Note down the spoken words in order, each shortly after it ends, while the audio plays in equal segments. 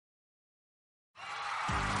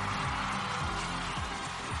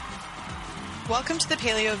Welcome to the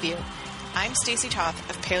Paleo View. I'm Stacey Toth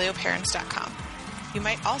of PaleoParents.com. You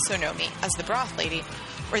might also know me as the Broth Lady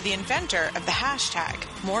or the inventor of the hashtag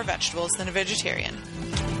More Vegetables Than a Vegetarian.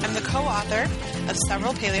 I'm the co-author of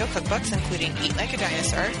several paleo cookbooks, including Eat Like a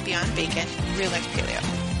Dinosaur, Beyond Bacon, and Real Life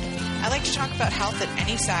Paleo. I like to talk about health at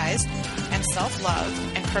any size and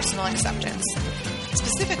self-love and personal acceptance.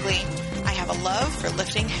 Specifically, I have a love for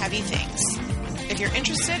lifting heavy things. If you're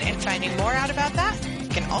interested in finding more out about that,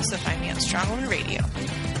 you can also find me on Strong Woman Radio.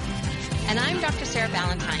 And I'm Dr. Sarah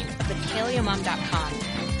Valentine of thepaleomom.com.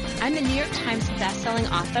 I'm the New York Times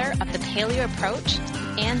bestselling author of The Paleo Approach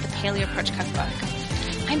and The Paleo Approach Cookbook.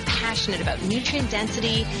 I'm passionate about nutrient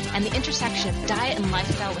density and the intersection of diet and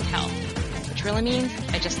lifestyle with health, which really means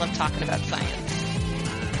I just love talking about science.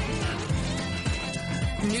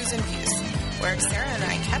 News and Views, where Sarah and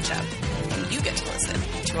I catch up and you get to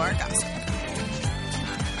listen to our gossip.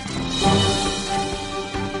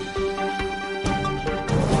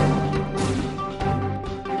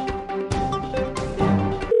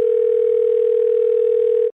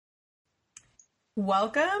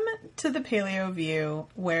 Welcome to the Paleo View,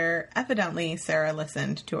 where evidently Sarah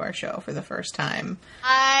listened to our show for the first time.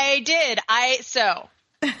 I did. I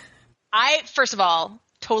first of all,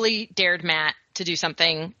 totally dared Matt to do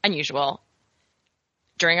something unusual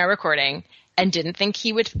during our recording and didn't think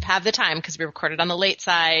he would have the time because we recorded on the late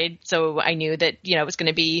side. So I knew that, it was going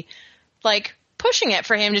to be like pushing it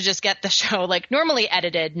for him to just get the show like normally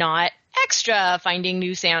edited, not extra finding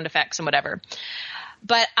new sound effects and whatever.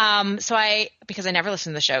 But, because I never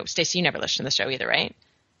listen to the show. Stacey, you never listen to the show either, right?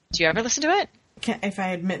 Do you ever listen to it? If I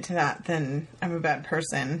admit to that, then I'm a bad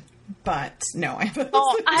person. But no, I haven't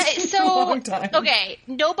listened to it in a long time. Okay,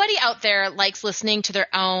 nobody out there likes listening to their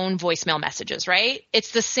own voicemail messages, right? It's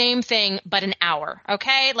the same thing, but an hour,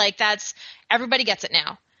 okay? Like everybody gets it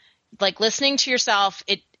now. Like listening to yourself,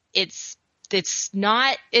 it's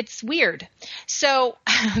weird. So,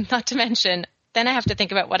 not to mention, then I have to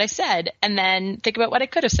think about what I said and then think about what I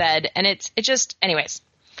could have said. And anyways,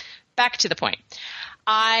 back to the point.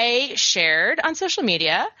 I shared on social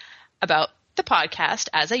media about the podcast,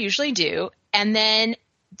 as I usually do. And then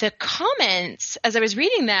the comments, as I was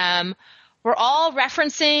reading them, were all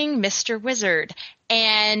referencing Mr. Wizard.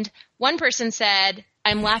 And one person said,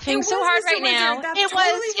 I'm laughing so hard right now. That's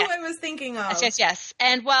totally what I was thinking of. Yes.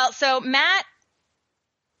 And so Matt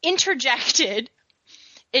interjected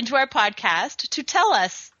into our podcast to tell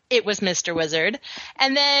us it was Mr. Wizard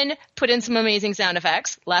and then put in some amazing sound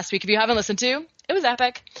effects. Last week, if you haven't listened to, it was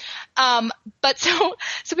epic. But so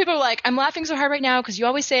people were like, I'm laughing so hard right now because you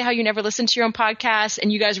always say how you never listen to your own podcast and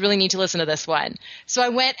you guys really need to listen to this one. So I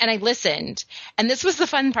went and I listened, and this was the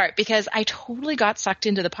fun part because I totally got sucked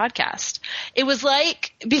into the podcast. It was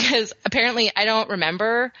like, because apparently I don't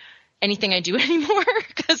remember anything I do anymore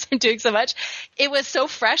because I'm doing so much. It was so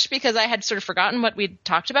fresh because I had sort of forgotten what we'd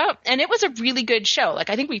talked about, and it was a really good show. Like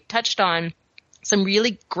I think we touched on some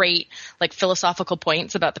really great like philosophical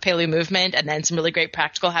points about the paleo movement and then some really great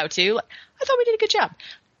practical how-to. I thought we did a good job.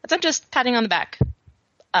 So I'm just patting on the back,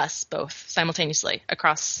 us both simultaneously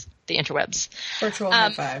across the interwebs. Virtual high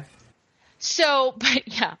five. So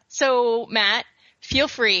Matt, feel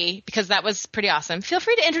free, because that was pretty awesome. Feel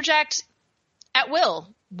free to interject at will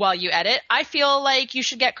while you edit. I feel like you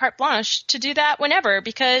should get carte blanche to do that whenever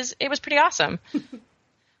because it was pretty awesome.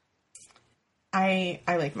 I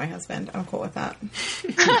like my husband. I'm cool with that.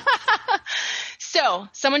 So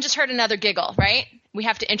someone just heard another giggle, right? We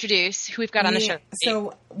have to introduce who we've got on the show.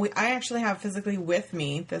 So I actually have physically with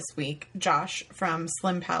me this week, Josh from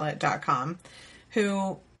SlimPalette.com,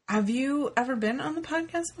 who, have you ever been on the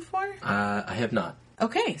podcast before? I have not.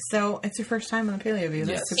 Okay, so it's your first time on the Paleo View.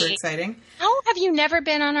 That's super exciting. How have you never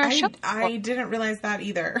been on our show before? I didn't realize that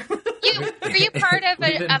either. Were you part of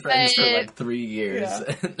We've been friends for like 3 years.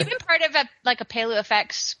 Yeah. You've been part of a Paleo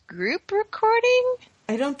Effects group recording?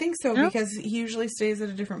 I don't think so, because he usually stays at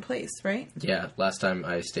a different place, right? Yeah, last time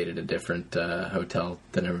I stayed at a different hotel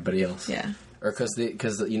than everybody else. Yeah. Or because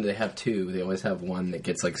they have two. They always have one that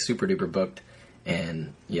gets like super duper booked.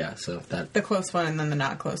 And yeah, so that... The close one and then the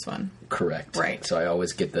not close one. Correct. Right. So I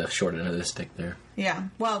always get the short end of the stick there. Yeah.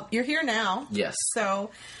 Well, you're here now. Yes. So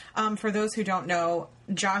for those who don't know,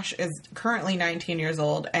 Josh is currently 19 years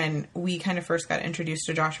old, and we kind of first got introduced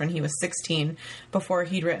to Josh when he was 16, before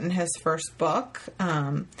he'd written his first book,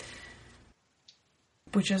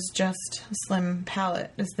 which is just Slim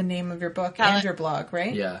Palette is the name of your book and your blog,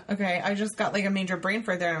 right? Yeah. Okay, I just got like a major brain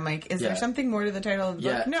fart there, and I'm like, is there something more to the title of the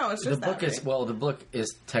book? No, it's just the book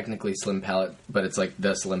is technically Slim Palette, but it's like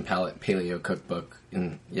the Slim Palette Paleo Cookbook.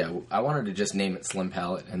 I wanted to just name it Slim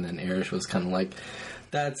Palate, and then Arish was kind of like,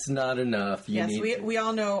 that's not enough. We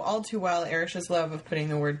all know all too well Arish's love of putting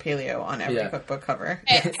the word paleo on every cookbook cover.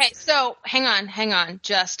 Hey, so hang on.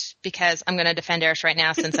 Just because I'm going to defend Arish right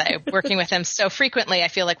now, since I'm working with him so frequently, I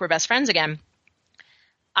feel like we're best friends again.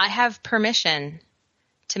 I have permission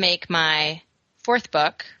to make my 4th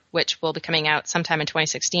book, which will be coming out sometime in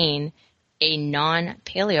 2016, a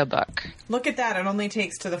non-paleo book. Look at that. It only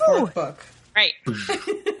takes to the 4th book. Right.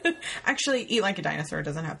 Actually, Eat Like a Dinosaur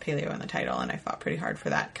doesn't have paleo in the title, and I fought pretty hard for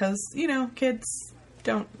that because, kids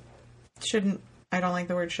shouldn't, I don't like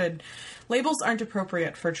the word should. Labels aren't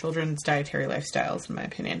appropriate for children's dietary lifestyles, in my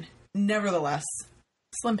opinion. Nevertheless,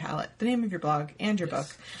 Slim Palate, the name of your blog and your book.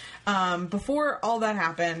 Before all that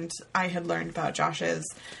happened, I had learned about Josh's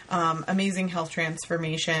amazing health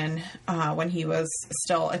transformation when he was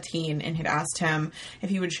still a teen, and had asked him if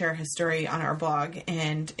he would share his story on our blog,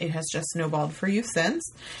 and it has just snowballed for you since.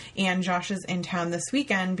 And Josh is in town this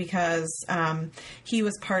weekend because he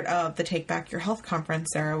was part of the Take Back Your Health conference,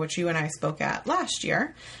 Sarah, which you and I spoke at last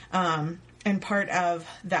year. And part of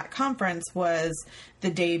that conference was the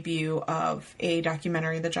debut of a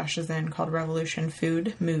documentary that Josh is in called Revolution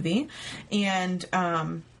Food Movie. And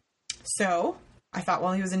so I thought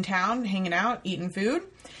while he was in town, hanging out, eating food,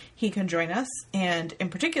 he could join us. And in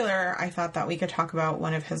particular, I thought that we could talk about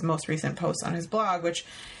one of his most recent posts on his blog, which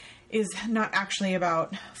is not actually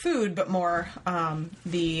about food, but more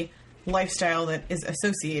the lifestyle that is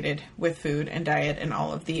associated with food and diet and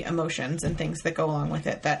all of the emotions and things that go along with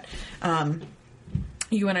it that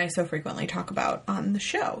you and I so frequently talk about on the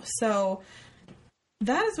show. So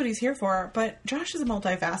that is what he's here for. But Josh is a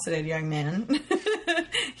multifaceted young man.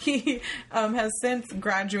 He has since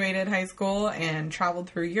graduated high school and traveled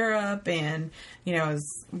through Europe and,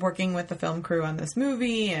 is working with the film crew on this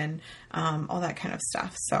movie and all that kind of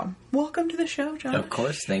stuff. So welcome to the show, Josh. Of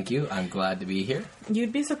course. Thank you. I'm glad to be here.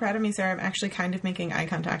 You'd be so proud of me, Sarah. I'm actually kind of making eye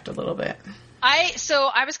contact a little bit. So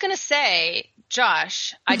I was going to say,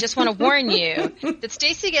 Josh, I just want to warn you that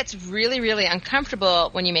Stacy gets really, really uncomfortable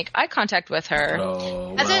when you make eye contact with her.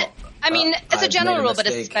 Oh, as a general rule, but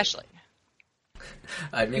especially.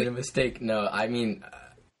 I made a mistake. No, I mean,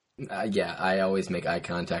 I always make eye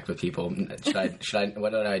contact with people. Should I,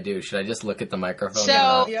 what did I do? Should I just look at the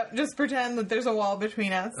microphone? Yep, just pretend that there's a wall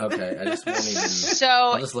between us. Okay, I just won't even,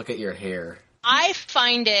 I'll just look at your hair. I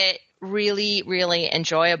find it really, really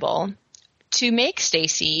enjoyable to make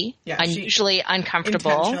Stacy unusually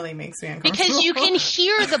uncomfortable. Intentionally makes me uncomfortable. Because you can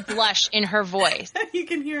hear the blush in her voice. You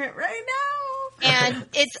can hear it right now. And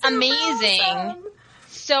it's so amazing. Awesome.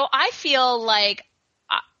 So I feel like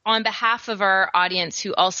on behalf of our audience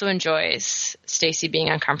who also enjoys Stacy being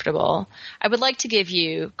uncomfortable, I would like to give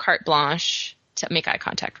you carte blanche to make eye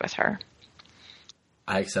contact with her.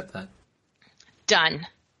 I accept that. Done.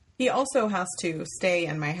 He also has to stay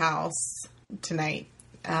in my house tonight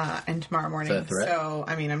and tomorrow morning. So,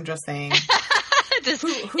 I'm just saying.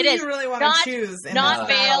 Who do you really want to choose in not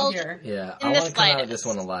this battle veiled here? Yeah, I want to come out of this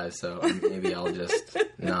one alive, so maybe I'll just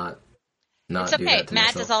not it's do okay. that to Matt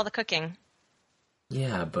myself. does all the cooking.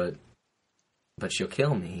 Yeah, but she'll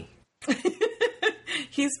kill me.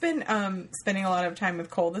 He's been spending a lot of time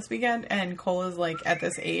with Cole this weekend, and Cole is at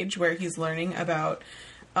this age where he's learning about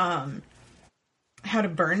how to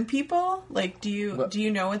burn people. Do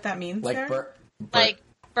you know what that means?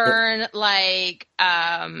 Burn,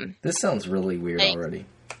 this sounds really weird already.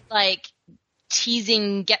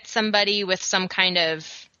 Teasing, get somebody with some kind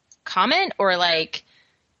of comment, or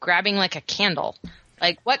grabbing a candle.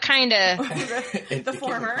 What kind of... the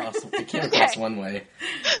former. It can't cross one way.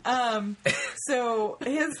 So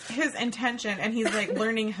his intention, and he's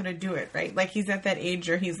learning how to do it, right? He's at that age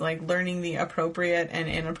where he's learning the appropriate and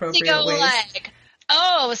inappropriate ways.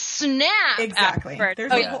 Oh, snap! Exactly.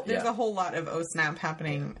 There's a whole lot of oh snap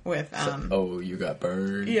happening with. You got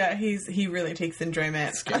burned. Yeah, he really takes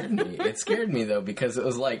enjoyment. It scared me though, because it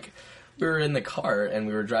was we were in the car and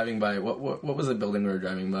we were driving by. What was the building we were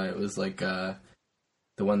driving by? It was the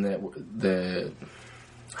one that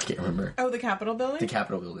I can't remember. Oh, the Capitol building. The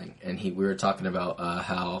Capitol building, and we were talking about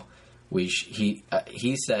how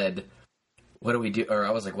he said, "What do we do?" Or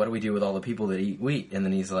I was like, "What do we do with all the people that eat wheat?" And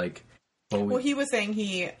then he's like. Well, he was saying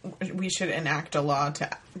we should enact a law to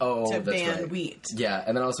ban wheat. Yeah,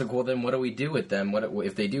 and then I was like, well, then what do we do with them? What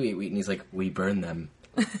if they do eat wheat? And he's like, we burn them.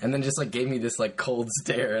 And then just gave me this cold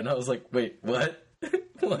stare, and I was like, wait, what?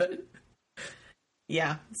 What?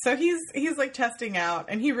 Yeah, so he's testing out,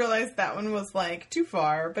 and he realized that one was too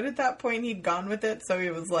far, but at that point he'd gone with it, so he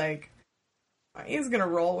was he's gonna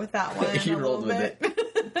roll with that one. He rolled with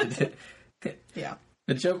it. Yeah.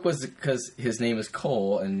 The joke was because his name is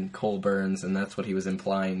Cole, and Cole burns, and that's what he was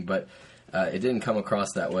implying, but it didn't come across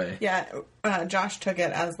that way. Yeah, Josh took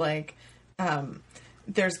it as like,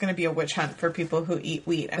 there's going to be a witch hunt for people who eat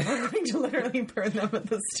wheat, and we're going to literally burn them at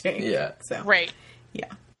the stake. Yeah. So, Right.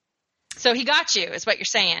 yeah. So he got you, is what you're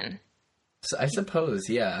saying. So I suppose,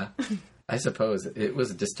 yeah. I suppose it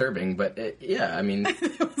was disturbing, but yeah, I mean,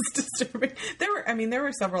 It was disturbing. There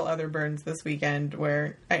were several other burns this weekend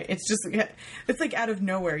where it's like out of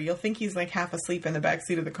nowhere. You'll think he's like half asleep in the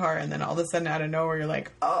backseat of the car, and then all of a sudden out of nowhere you're like,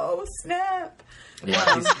 oh snap.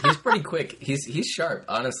 yeah, he's pretty quick. He's sharp,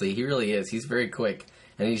 honestly. He really is. He's very quick,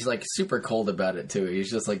 and he's like super cold about it too. He's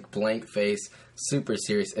just like blank face, super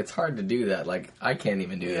serious. It's hard to do that. Like I can't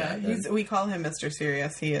even do that. We call him Mr.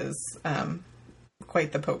 Serious. He is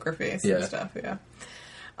quite the poker face and stuff. Yeah.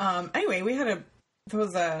 Anyway,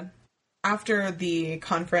 after the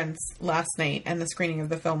conference last night and the screening of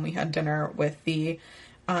the film, we had dinner with the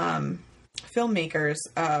filmmakers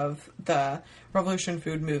of the Revolution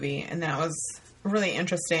Food movie, and that was really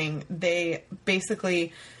interesting. They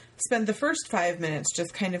basically spent the first 5 minutes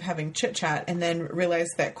just kind of having chit-chat, and then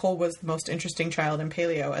realized that Cole was the most interesting child in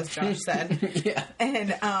paleo, as Josh said. Yeah.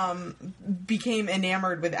 And became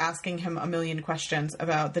enamored with asking him a million questions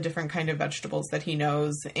about the different kind of vegetables that he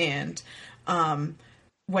knows, and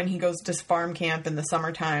when he goes to farm camp in the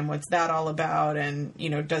summertime, what's that all about? And,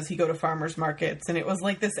 does he go to farmers markets? And it was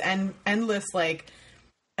like this endless, like,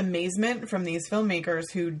 amazement from these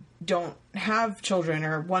filmmakers who don't have children,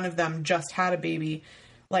 or one of them just had a baby,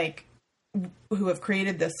 like, who have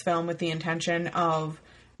created this film with the intention of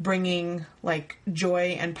bringing, like,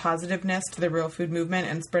 joy and positiveness to the real food movement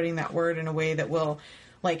and spreading that word in a way that will,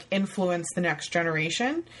 like, influence the next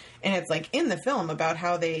generation. And it's, like, in the film about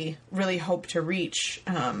how they really hope to reach,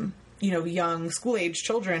 young school-age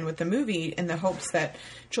children with the movie, in the hopes that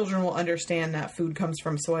children will understand that food comes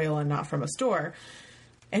from soil and not from a store.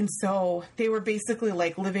 And so they were basically,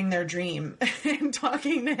 like, living their dream and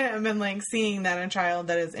talking to him, and, like, seeing that a child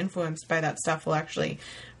that is influenced by that stuff will actually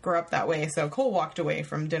grow up that way. So Cole walked away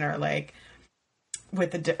from dinner, like,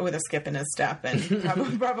 with a skip in his step, and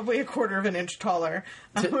probably a quarter of an inch taller,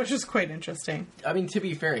 which is quite interesting. I mean, to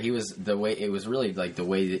be fair, it was really like the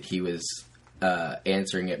way that he was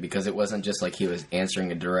answering it, because it wasn't just like he was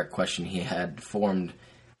answering a direct question. He had formed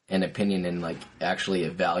an opinion and, like, actually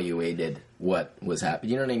evaluated what was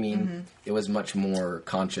happening. You know what I mean? Mm-hmm. It was much more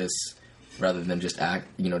conscious rather than just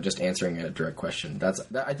answering a direct question.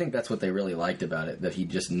 I think that's what they really liked about it, that he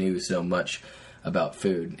just knew so much about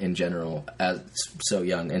food in general as so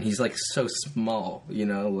young. And he's, like, so small,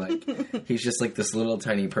 like he's just like this little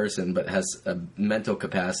tiny person, but has a mental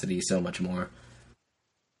capacity so much more.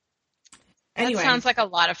 Anyway, that sounds like a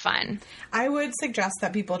lot of fun. I would suggest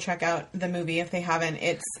that people check out the movie if they haven't.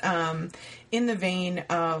 It's in the vein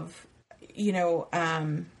of, what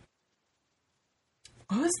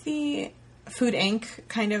was the Food Inc.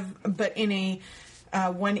 kind of, but in a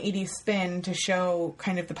 180 spin to show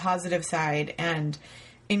kind of the positive side, and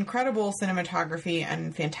incredible cinematography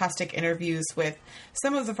and fantastic interviews with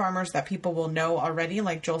some of the farmers that people will know already,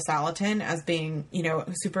 like Joel Salatin, as being,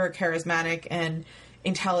 super charismatic and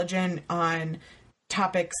intelligent on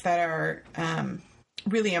topics that are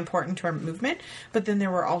really important to our movement. But then there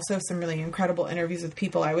were also some really incredible interviews with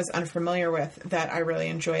people I was unfamiliar with that I really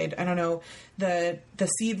enjoyed. I don't know, the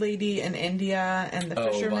seed lady in India, and the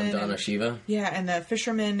fisherman. Vandana Shiva? Yeah, and the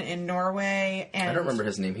fisherman in Norway. And I don't remember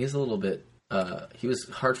his name. He's a little bit... he was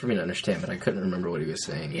hard for me to understand, but I couldn't remember what he was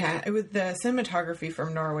saying. Yeah, it was, the cinematography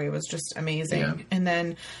from Norway was just amazing. Yeah. And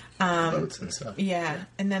then... boats and stuff. Yeah,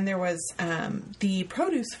 and then there was the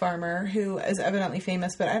produce farmer, who is evidently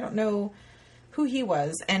famous, but I don't know who he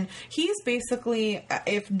was. And he's basically,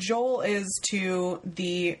 if Joel is to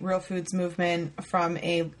the real foods movement from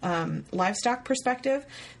a livestock perspective,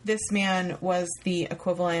 this man was the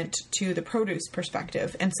equivalent to the produce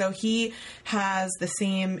perspective. And so he has the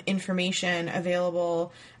same information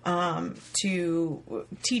available to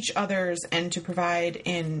teach others and to provide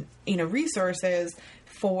in, resources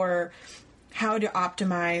for how to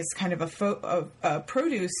optimize kind of a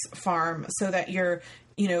produce farm so that you're,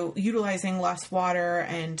 utilizing less water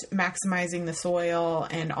and maximizing the soil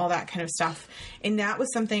and all that kind of stuff. And that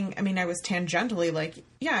was something, I was tangentially like,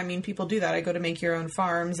 yeah, people do that. I go to make your own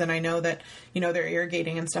farms, and I know that, they're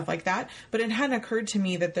irrigating and stuff like that. But it hadn't occurred to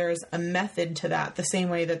me that there's a method to that, the same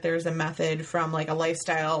way that there's a method from, like, a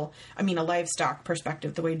livestock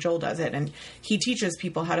perspective, the way Joel does it. And he teaches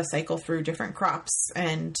people how to cycle through different crops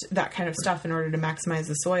and that kind of stuff in order to maximize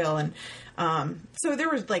the soil. And so there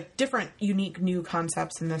was, like, different, unique, new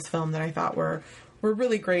concepts in this film that I thought were were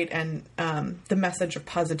really great, and the message of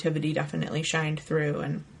positivity definitely shined through,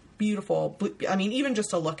 and beautiful. I mean, even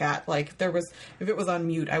just to look at, like, if it was on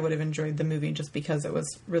mute, I would have enjoyed the movie just because it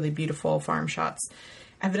was really beautiful farm shots.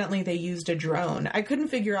 Evidently, they used a drone. I couldn't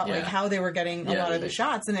figure out like how they were getting a lot of the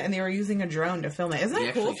shots, and they were using a drone to film it. Isn't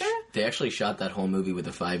that cool? They actually shot that whole movie with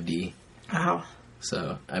a 5D. Wow.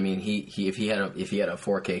 So I mean, he if he had a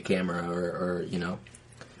 4K camera or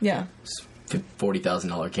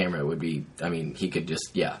 $40,000 camera, it would be. I mean, he could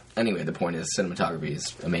just Anyway, the point is, cinematography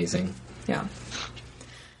is amazing. Yeah.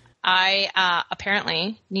 I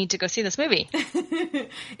apparently need to go see this movie.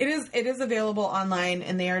 It is available online,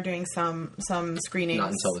 and they are doing some screenings.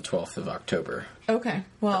 Not until the 12th of October. Okay,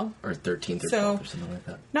 well, or 13th or 12th or something like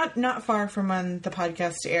that. Not far from when the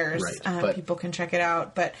podcast airs. Right, but people can check it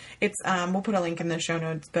out. But it's we'll put a link in the show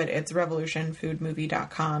notes. But it's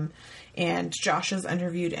revolutionfoodmovie.com. And Josh is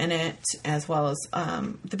interviewed in it, as well as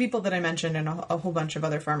the people that I mentioned, and a whole bunch of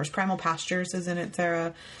other farmers. Primal Pastures is in it,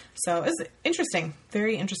 Sarah. So it's interesting.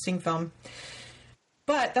 Very interesting film.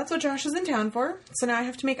 But that's what Josh is in town for. So now I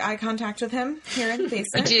have to make eye contact with him here in the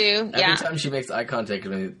basement. I do, yeah. Every time she makes eye contact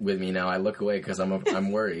with me now, I look away because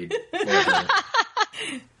I'm worried. Yeah.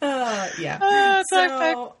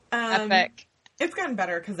 So epic. It's gotten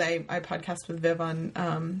better because I podcast with Viv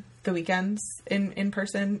on the weekends in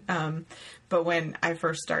person. But when I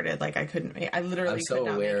first started, like, I literally I'm so could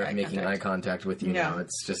not aware make of making eye contact with you now.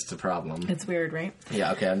 It's just a problem. It's weird, right?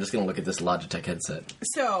 Yeah, okay, I'm just going to look at this Logitech headset.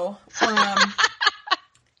 So,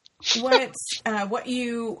 what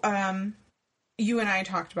you and I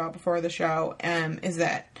talked about before the show is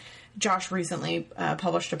that Josh recently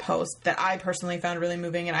published a post that I personally found really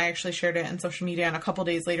moving, and I actually shared it in social media, and a couple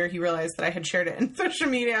days later he realized that I had shared it in social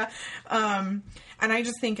media. And I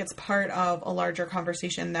just think it's part of a larger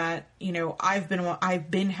conversation that, I've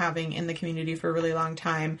been having in the community for a really long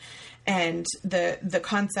time. And the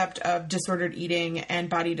concept of disordered eating and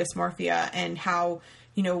body dysmorphia, and how,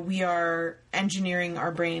 we are engineering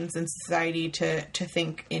our brains and society to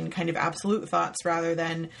think in kind of absolute thoughts rather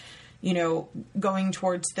than, going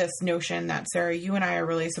towards this notion that, Sarah, you and I are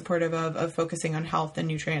really supportive of focusing on health and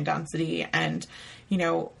nutrient density, and,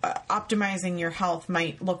 optimizing your health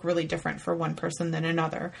might look really different for one person than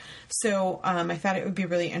another. So I thought it would be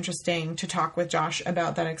really interesting to talk with Josh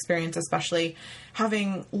about that experience, especially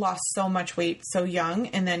having lost so much weight so young,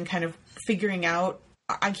 and then kind of figuring out,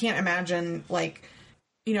 I can't imagine, like,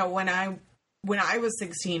 when I was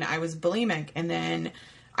 16, I was bulimic, and then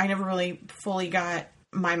I never really fully got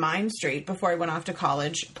my mind straight before I went off to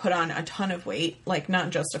college, put on a ton of weight, like not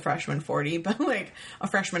just a freshman 40, but like a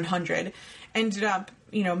freshman 100. Ended up,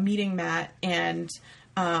 meeting Matt and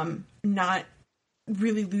not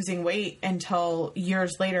really losing weight until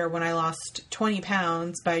years later when I lost 20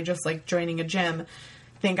 pounds by just like joining a gym.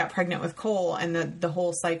 Then got pregnant with Cole, and the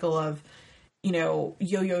whole cycle of,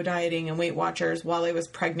 yo-yo dieting and Weight Watchers while I was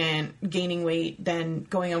pregnant, gaining weight, then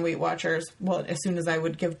going on Weight Watchers, as soon as I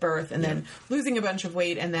would give birth, and then losing a bunch of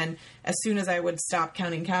weight, and then as soon as I would stop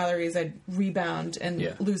counting calories, I'd rebound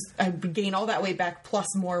and I'd gain all that weight back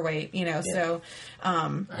plus more weight, so. I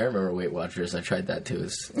remember Weight Watchers. I tried that too.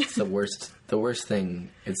 It's the worst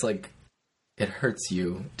thing. It's like, it hurts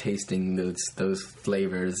you tasting those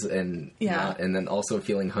flavors and and then also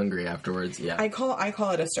feeling hungry afterwards. Yeah, I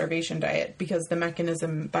call it a starvation diet, because the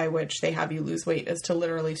mechanism by which they have you lose weight is to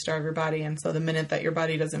literally starve your body. And so the minute that your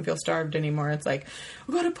body doesn't feel starved anymore, it's like,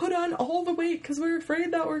 we got to put on all the weight because we're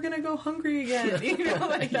afraid that we're gonna go hungry again.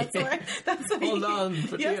 That's why. Hold on.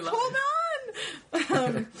 Hold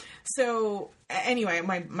on. So anyway,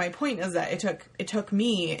 my point is that it took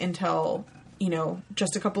me until,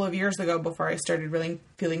 just a couple of years ago before I started really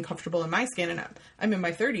feeling comfortable in my skin, and I'm in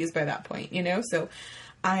my 30s by that point, so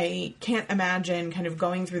I can't imagine kind of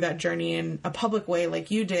going through that journey in a public way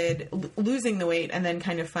like you did, losing the weight, and then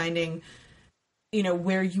kind of finding,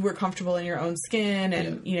 where you were comfortable in your own skin,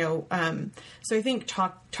 and, so I think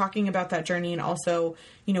talking about that journey, and also,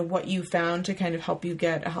 what you found to kind of help you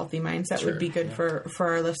get a healthy mindset would be good for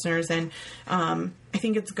our listeners. And I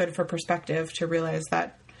think it's good for perspective to realize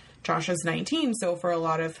that Josh is 19, so for a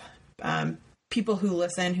lot of people who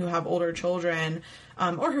listen, who have older children,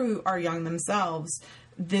 or who are young themselves,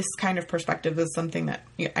 this kind of perspective is something that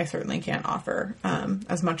I certainly can't offer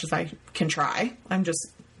as much as I can try. I'm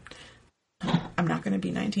not going to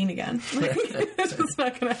be 19 again. It's just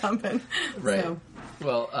not going to happen. Right. So.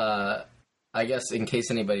 Well, I guess in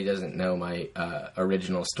case anybody doesn't know my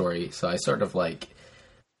original story, so I sort of like,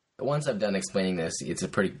 once I'm done explaining this, it's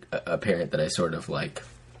pretty apparent that I sort of like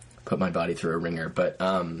put my body through a ringer. But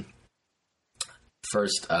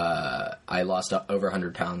first, I lost over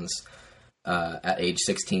 100 pounds at age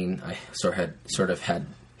 16, I sort of had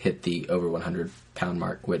hit the over 100 pound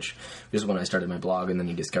mark, which was when I started my blog, and then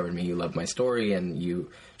you discovered me, you loved my story, and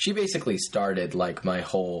she basically started like my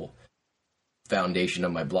whole foundation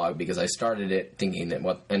of my blog, because I started it thinking that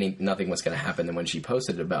nothing was going to happen. And when she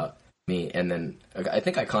posted about me, and then I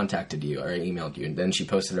think I contacted you or I emailed you, and then she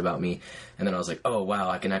posted about me, and then I was like, oh wow,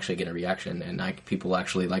 I can actually get a reaction, and people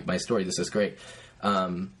actually like my story. This is great.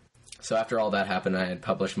 So after all that happened, I had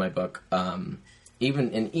published my book.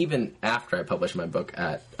 Even after I published my book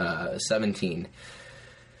at 17,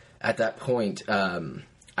 at that point,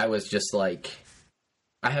 I was just like,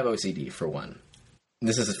 I have OCD for one.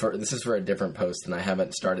 This is for a different post, and I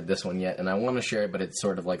haven't started this one yet, and I want to share it, but it's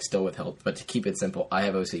sort of like still withheld. But to keep it simple, I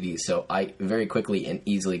have OCD, so I very quickly and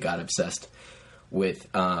easily got obsessed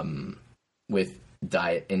with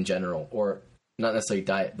diet in general, or not necessarily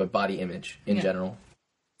diet, but body image in general.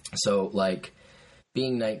 So, like,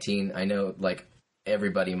 being 19, I know, like,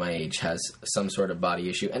 everybody my age has some sort of body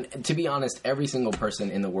issue. And to be honest, every single person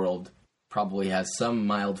in the world probably has some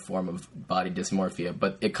mild form of body dysmorphia,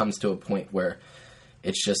 but it comes to a point where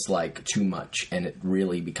it's just, like, too much, and it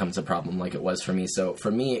really becomes a problem like it was for me. So, for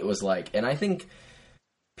me, it was like, and I think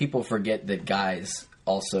people forget that guys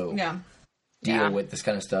also deal with this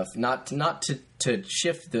kind of stuff. Not to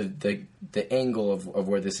shift the angle of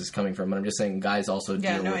where this is coming from, but I'm just saying guys also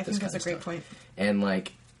deal with this kind of stuff. Yeah, no, I think that's a great point. And,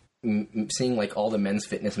 like, seeing, like, all the men's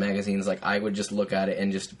fitness magazines, like, I would just look at it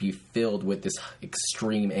and just be filled with this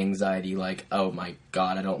extreme anxiety, like, oh my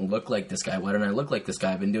god, I don't look like this guy. Why don't I look like this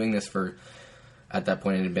guy? I've been doing this for, at that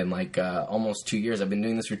point it had been like almost 2 years. I've been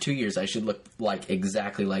doing this for 2 years. I should look like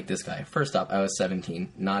exactly like this guy. First off, I was 17,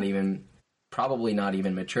 probably not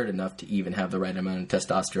even matured enough to even have the right amount of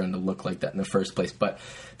testosterone to look like that in the first place, but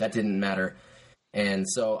that didn't matter. And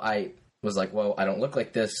so I was like, well, I don't look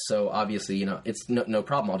like this, so obviously, it's no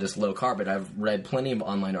problem. I'll just low carb it. I've read plenty of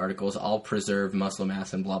online articles. I'll preserve muscle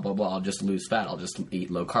mass and blah, blah, blah. I'll just lose fat. I'll just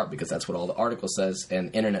eat low carb because that's what all the article says, and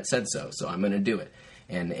the internet said so I'm going to do it.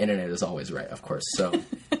 And the internet is always right, of course. So,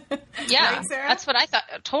 yeah, right, Sarah? That's what I thought.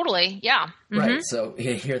 Totally, yeah. Mm-hmm. Right. So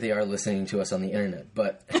here they are listening to us on the internet,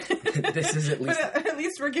 but this is at least. But at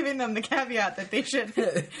least we're giving them the caveat that they should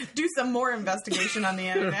do some more investigation on the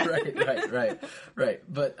internet. Right.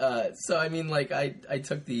 But so I mean, like, I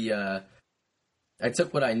took I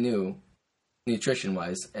took what I knew, nutrition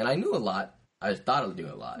wise, and I knew a lot. I thought I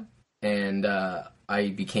knew a lot, and I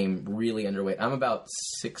became really underweight. I'm about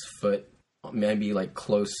 6 foot. Maybe like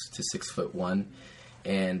close to 6'1",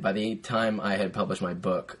 and by the time I had published my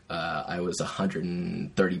book, I was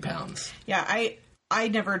 130 pounds. Yeah, I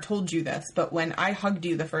never told you this, but when I hugged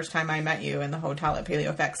you the first time I met you in the hotel at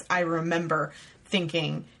PaleoFX, I remember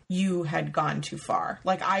thinking you had gone too far.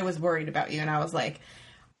 Like, I was worried about you, and I was like,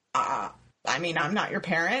 I mean, I'm not your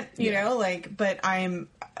parent, you know, like, but I'm,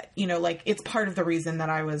 like, it's part of the reason that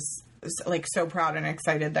I was, like, so proud and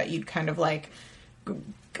excited that you'd kind of, like,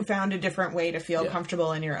 found a different way to feel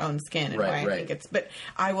comfortable in your own skin, and why I think it's. But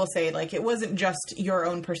I will say, like, it wasn't just your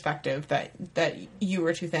own perspective that you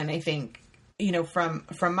were too thin. I think,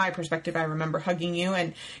 from my perspective, I remember hugging you,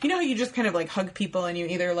 and you just kind of like hug people, and you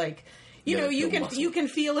either like. You can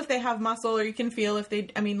feel if they have muscle, or you can feel if they.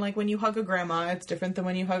 I mean, like, when you hug a grandma, it's different than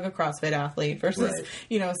when you hug a CrossFit athlete versus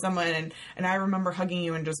someone. And I remember hugging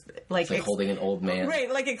you and just like holding an old man,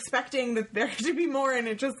 right? Like, expecting that there to be more, and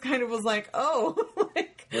it just kind of was like, oh,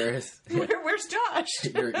 like where's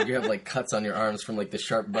Josh? you have like cuts on your arms from like the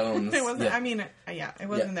sharp bones. It wasn't. I mean, it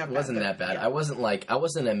wasn't that bad. It wasn't that bad. Yeah. I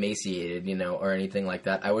wasn't emaciated, or anything like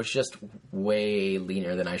that. I was just way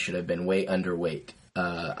leaner than I should have been, way underweight.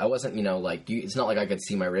 I wasn't, it's not like I could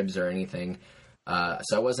see my ribs or anything.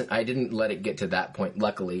 So I didn't let it get to that point,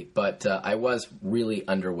 luckily, but, I was really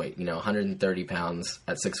underweight, 130 pounds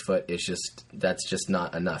at 6 foot that's just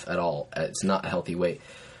not enough at all. It's not a healthy weight.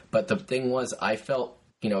 But the thing was, I felt,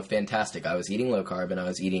 fantastic. I was eating low carb, and I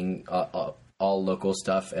was eating, all local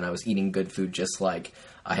stuff, and I was eating good food, just like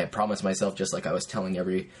I had promised myself, just like I was telling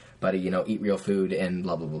everybody, eat real food and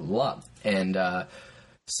blah, blah, blah, blah. And,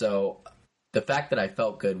 so the fact that I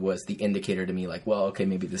felt good was the indicator to me, like, well, okay,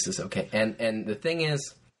 maybe this is okay. And the thing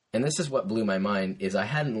is, and this is what blew my mind, is I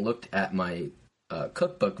hadn't looked at my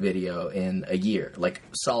cookbook video in a year, like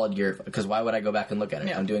solid year, because why would I go back and look at it?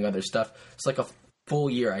 Yeah. I'm doing other stuff. It's like a full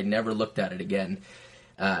year. I never looked at it again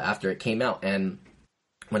after it came out. And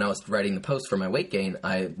when I was writing the post for my weight gain,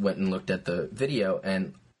 I went and looked at the video,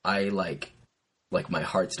 and I like my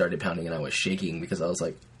heart started pounding, and I was shaking because I was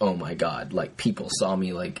like, oh my God, like people saw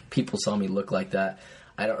me look like that.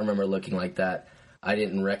 I don't remember looking like that. I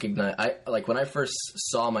didn't recognize. When I first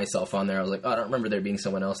saw myself on there, I was like, oh, I don't remember there being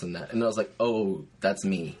someone else in that. And I was like, oh, that's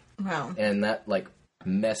me. Wow. And that like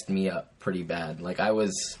messed me up pretty bad. Like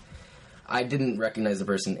I didn't recognize the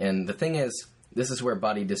person. And the thing is, this is where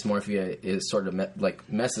body dysmorphia is sort of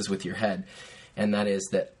messes with your head. And that is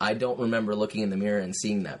that I don't remember looking in the mirror and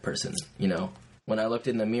seeing that person. You know, when I looked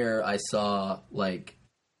in the mirror, I saw like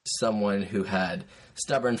someone who had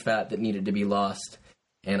stubborn fat that needed to be lost.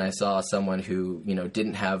 And I saw someone who, you know,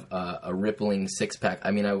 didn't have a rippling six-pack.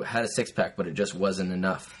 I mean, I had a six-pack, but it just wasn't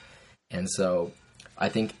enough. And so I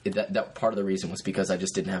think that part of the reason was because I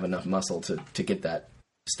just didn't have enough muscle to get that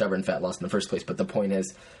stubborn fat lost in the first place. But the point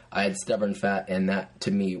is, I had stubborn fat, and that,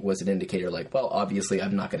 to me, was an indicator like, well, obviously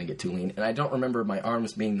I'm not going to get too lean. And I don't remember my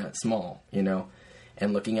arms being that small, you know.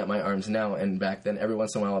 And looking at my arms now, and back then, every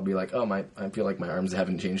once in a while I'll be like, oh, I feel like my arms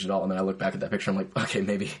haven't changed at all. And then I look back at that picture, I'm like, okay,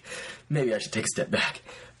 maybe I should take a step back.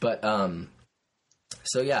 But,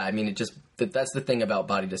 so yeah, I mean, that's the thing about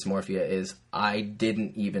body dysmorphia is I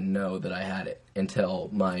didn't even know that I had it until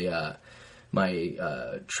my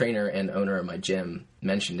trainer and owner of my gym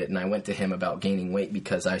mentioned it. And I went to him about gaining weight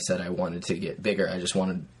because I said I wanted to get bigger. I just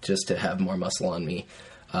wanted to have more muscle on me,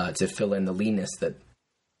 to fill in the leanness that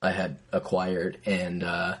I had acquired, and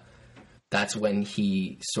that's when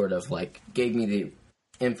he sort of like gave me the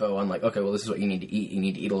info on like, okay, well, this is what you need to eat. You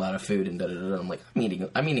need to eat a lot of food, and da da da. I'm like,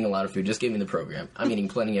 I'm eating a lot of food. Just give me the program. I'm eating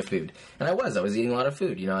plenty of food, and I was eating a lot of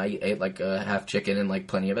food. You know, I ate like a half chicken and like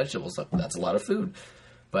plenty of vegetables. That's a lot of food,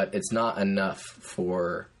 but it's not enough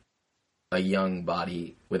for a young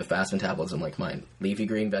body with a fast metabolism like mine. Leafy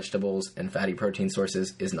green vegetables and fatty protein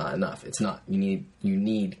sources is not enough. It's not. You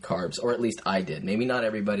need carbs, or at least I did. Maybe not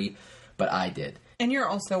everybody, but I did. And you're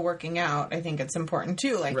also working out. I think it's important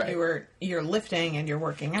too. Like right. you're lifting and you're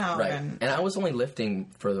working out. Right. And I was only lifting,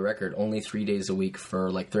 for the record, only 3 days a week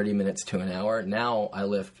for like 30 minutes to an hour. Now I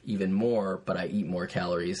lift even more, but I eat more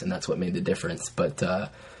calories, and that's what made the difference. But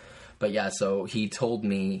yeah, so he told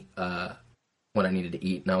me what I needed to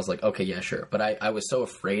eat, and I was like, okay, yeah, sure. But I was so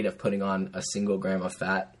afraid of putting on a single gram of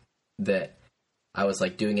fat that I was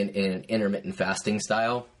like doing it in an intermittent fasting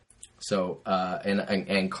style. So,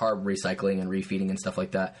 and carb recycling and refeeding and stuff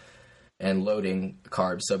like that, and loading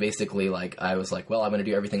carbs. So basically, like, I was like, well, I'm going to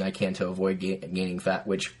do everything I can to avoid gaining fat,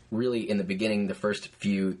 which really in the beginning, the first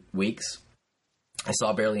few weeks, I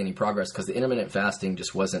saw barely any progress because the intermittent fasting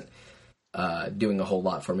just wasn't doing a whole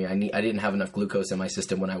lot for me. I didn't have enough glucose in my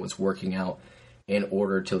system when I was working out in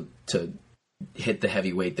order to hit the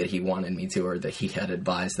heavy weight that he wanted me to, or that he had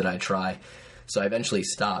advised that I try. So I eventually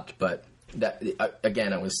stopped, but that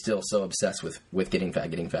again, I was still so obsessed with getting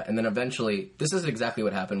fat. And then eventually, this is exactly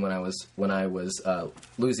what happened when I was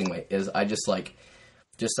losing weight, is I just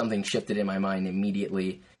something shifted in my mind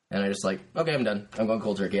immediately, and I just like, okay, I'm done. I'm going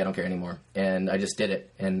cold turkey. I don't care anymore. And I just did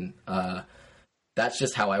it. And that's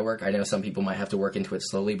just how I work. I know some people might have to work into it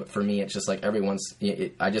slowly, but for me, it's just like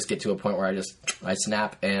I just get to a point where I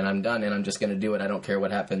snap and I'm done, and I'm just going to do it. I don't care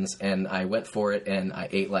what happens. And I went for it, and I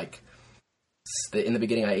ate in the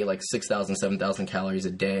beginning, I ate like 6,000, 7,000 calories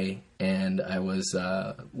a day, and I was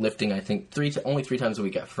lifting, I think, only 3 times a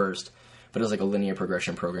week at first, but it was like a linear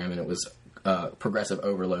progression program, and it was progressive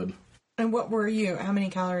overload. And how many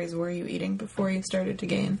calories were you eating before you started to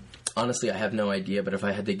gain? Honestly, I have no idea, but if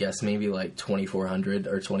I had to guess, maybe like 2,400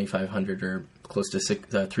 or 2,500 or close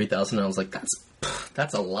to 3,000. I was like,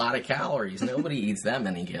 that's a lot of calories. Nobody eats that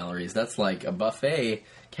many calories. That's like a buffet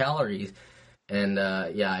calories. And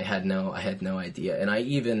yeah, I had no idea. And I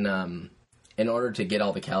even, in order to get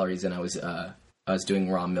all the calories in, I was doing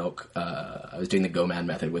raw milk. I was doing the GOMAD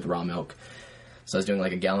method with raw milk. So I was doing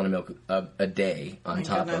like a gallon of milk a day on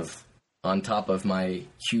top of my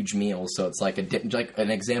huge meals. So it's like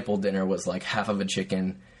an example dinner was like half of a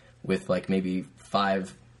chicken with like maybe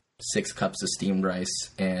 5-6 cups of steamed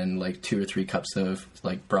rice and like 2 or 3 cups of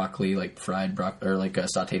like broccoli, like fried broccoli, or like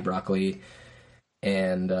sauteed broccoli,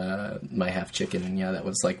 and my half chicken. And yeah, that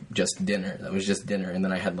was like just dinner. That was just dinner. And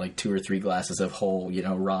then I had like 2 or 3 glasses of whole,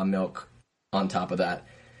 raw milk on top of that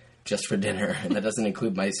just for dinner. And that doesn't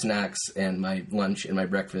include my snacks and my lunch and my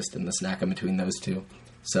breakfast and the snack in between those two.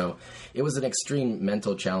 So it was an extreme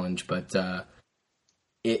mental challenge, but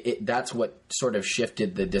that's what sort of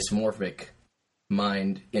shifted the dysmorphic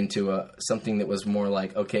mind into something that was more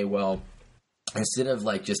like, okay, well, instead of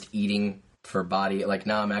like just eating for body, like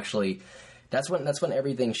now I'm actually, that's when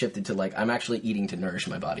everything shifted to like, I'm actually eating to nourish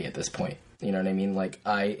my body at this point. You know what I mean? Like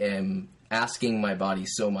I am asking my body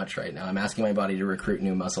so much right now. I'm asking my body to recruit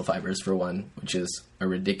new muscle fibers for one, which is a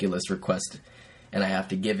ridiculous request, and I have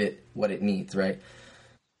to give it what it needs, right?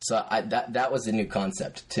 So that was a new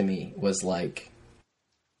concept to me, was like,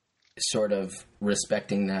 sort of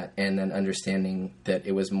respecting that and then understanding that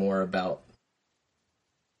it was more about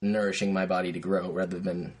nourishing my body to grow rather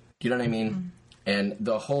than, you know what I mean? Mm-hmm. And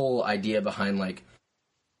the whole idea behind like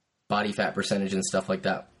body fat percentage and stuff like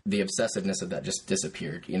that, the obsessiveness of that just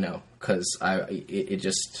disappeared, you know, because it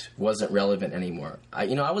just wasn't relevant anymore.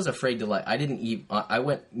 I was afraid to I didn't eat. I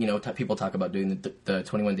went, people talk about doing the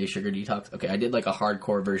 21-day sugar detox. Okay, I did like a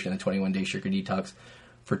hardcore version of 21-day sugar detox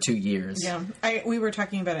for 2 years. Yeah, we were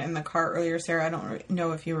talking about it in the car earlier, Sarah. I don't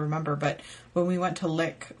know if you remember, but when we went to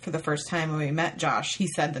Lick for the first time when we met Josh, he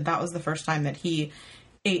said that was the first time that he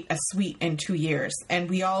ate a sweet in 2 years, and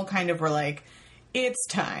we all kind of were like, it's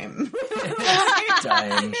time. It's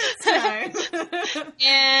time.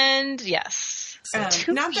 And yes. So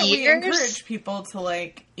not that we encourage people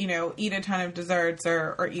to eat a ton of desserts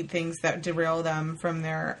or eat things that derail them from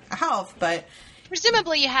their health, but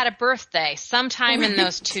presumably you had a birthday sometime in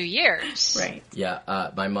those 2 years. Right. Yeah.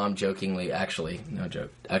 My mom jokingly, no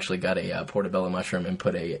joke, got a portobello mushroom and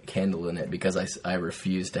put a candle in it because I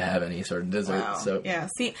refused to have any sort of dessert. Wow. So yeah.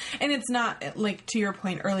 See, and it's not like, to your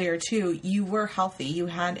point earlier too, you were healthy. You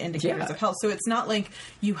had indicators of health. So it's not like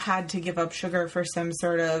you had to give up sugar for some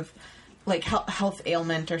sort of like health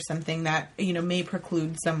ailment or something that, may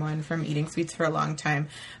preclude someone from eating sweets for a long time.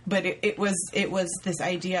 But it was this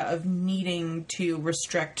idea of needing to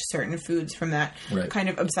restrict certain foods from that kind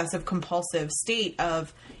of obsessive compulsive state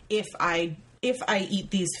of, if I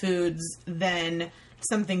eat these foods, then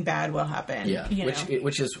something bad will happen. Yeah.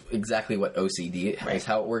 Which is exactly what OCD is,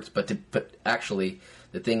 how it works. But actually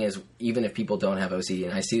the thing is, even if people don't have OCD,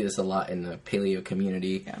 and I see this a lot in the paleo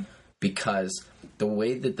community, because the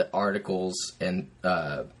way that the articles and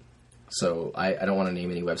so I don't want to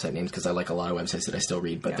name any website names because I like a lot of websites that I still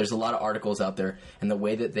read, but there's a lot of articles out there, and the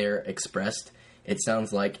way that they're expressed, it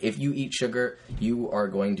sounds like if you eat sugar, you are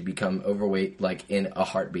going to become overweight like in a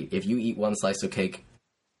heartbeat. If you eat one slice of cake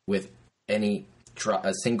with a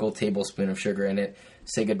single tablespoon of sugar in it,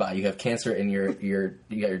 say goodbye. You have cancer and you're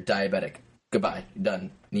diabetic. Goodbye.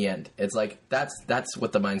 Done. The end. It's like that's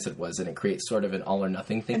what the mindset was, and it creates sort of an all or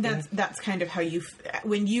nothing thinking. And that's kind of how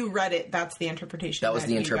when you read it, that's the interpretation. That was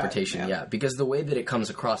the interpretation, yeah. Because the way that it comes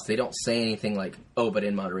across, they don't say anything like, oh, but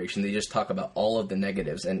in moderation. They just talk about all of the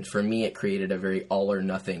negatives, and for me, it created a very all or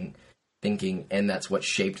nothing thinking, and that's what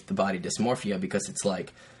shaped the body dysmorphia, because it's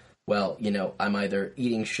like, well, I'm either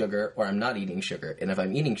eating sugar or I'm not eating sugar, and if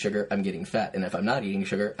I'm eating sugar, I'm getting fat, and if I'm not eating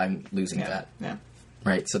sugar, I'm losing fat. Yeah.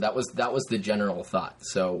 Right, so that was the general thought.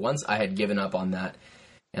 So once I had given up on that,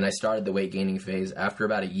 and I started the weight gaining phase after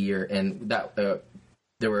about a year, and that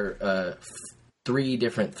there were 3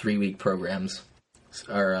 different 3-week programs,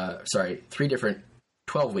 or 3 different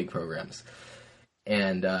 12-week programs,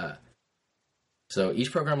 and so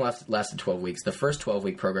each program lasted 12 weeks. The first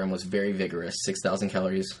 12-week program was very vigorous, 6,000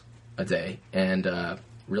 calories a day, and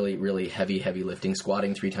really, really heavy lifting,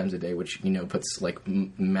 squatting 3 times a day, which, puts like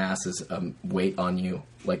masses weight on you,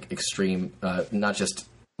 like extreme, not just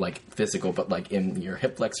like physical, but like in your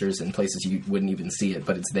hip flexors and places you wouldn't even see it,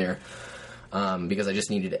 but it's there, because I just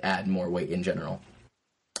needed to add more weight in general.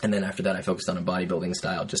 And then after that, I focused on a bodybuilding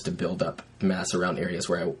style just to build up mass around areas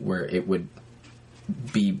where it would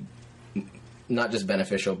be not just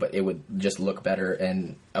beneficial, but it would just look better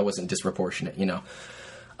and I wasn't disproportionate,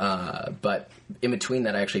 But in between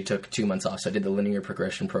that, I actually took 2 months off. So I did the linear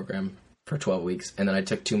progression program for 12 weeks, and then I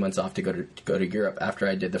took 2 months off to go to Europe after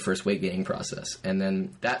I did the first weight gaining process. And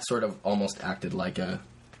then that sort of almost acted like a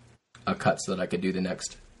cut so that I could do the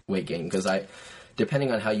next weight gain. Because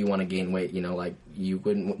depending on how you want to gain weight, like you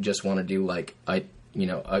wouldn't just want to do like a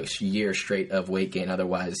year straight of weight gain.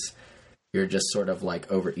 Otherwise, you're just sort of like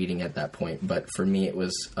overeating at that point. But for me, it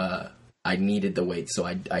was I needed the weight, so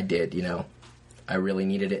I did. I really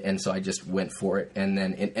needed it, and so I just went for it, and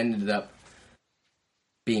then it ended up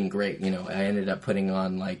being great. I ended up putting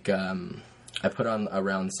on like I put on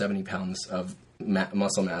around 70 pounds of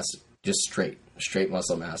muscle mass, just straight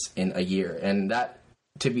muscle mass in a year, and that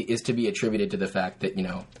is to be attributed to the fact that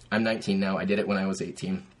I'm 19 now. I did it when I was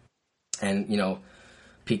 18, and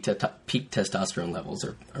peak testosterone levels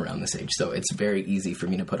are around this age, so it's very easy for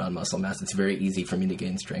me to put on muscle mass. It's very easy for me to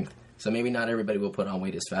gain strength. So maybe not everybody will put on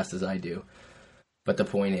weight as fast as I do. But the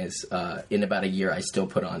point is, in about a year, I still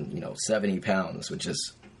put on, 70 pounds, which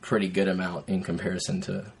is a pretty good amount in comparison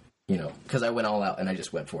to, because I went all out and I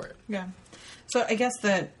just went for it. Yeah. So I guess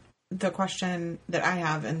the question that I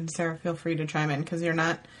have, and Sarah, feel free to chime in, because you're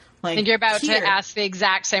not like, I think you're about to ask the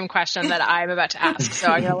exact same question that I'm about to ask. So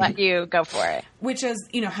I'm going to let you go for it. Which is,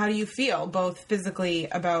 how do you feel both physically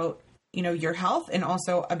about your health and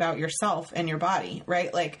also about yourself and your body,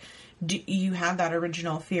 right? Like, do you have that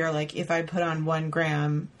original fear? Like, if I put on 1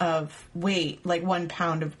 gram of weight, like 1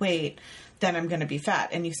 pound of weight, then I'm going to be fat.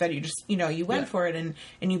 And you said you just, you went for it and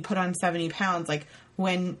you put on 70 pounds. Like,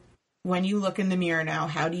 when you look in the mirror now,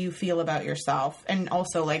 how do you feel about yourself? And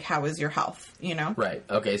also, like, how is your health, Right.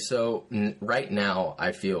 Okay. So right now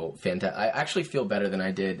I feel fantastic. I actually feel better than I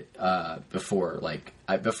did before. Like,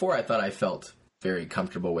 before I thought I felt very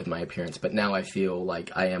comfortable with my appearance, but now I feel like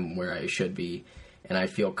I am where I should be. And I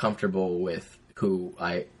feel comfortable with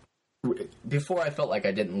before I felt like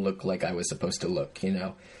I didn't look like I was supposed to look,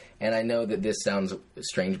 And I know that this sounds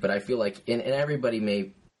strange, but I feel like, and everybody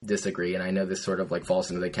may disagree, and I know this sort of like falls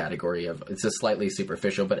into the category of, it's a slightly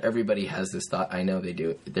superficial, but everybody has this thought. I know they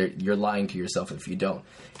do. You're lying to yourself if you don't.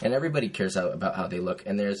 And everybody cares about how they look.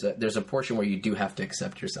 And there's a portion where you do have to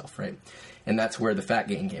accept yourself, right? And that's where the fat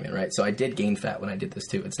gain came in, right? So I did gain fat when I did this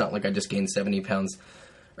too. It's not like I just gained 70 pounds.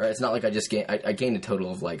 Or it's not like I gained a total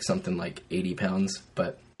of like something like 80 pounds,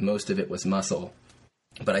 but most of it was muscle.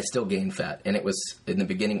 But I still gained fat, and it was, in the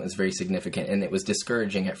beginning, it was very significant, and it was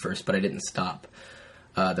discouraging at first, but I didn't stop.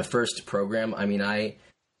 The first program,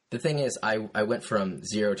 the thing is, I went from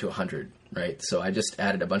 0 to 100, right? So I just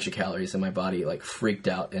added a bunch of calories, and my body like freaked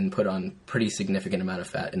out and put on pretty significant amount of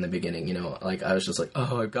fat in the beginning. Like I was just like,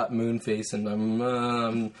 oh, I've got moon face, and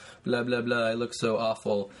I'm blah blah blah. I look so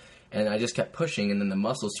awful. And I just kept pushing, and then the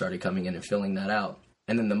muscles started coming in and filling that out.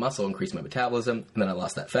 And then the muscle increased my metabolism, and then I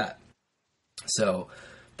lost that fat. So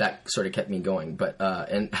that sort of kept me going. But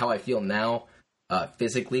and how I feel now,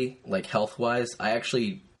 physically, like health-wise, I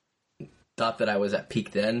actually thought that I was at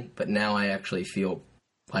peak then, but now I actually feel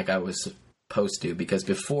like I was supposed to. Because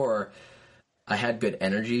before, I had good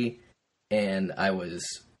energy, and I was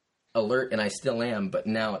alert, and I still am. But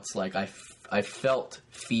now it's like I felt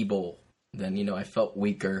feeble then. I felt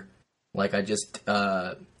weaker. Like I just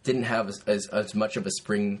didn't have as much of a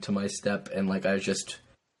spring to my step, and like I just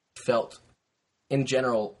felt, in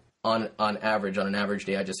general, on an average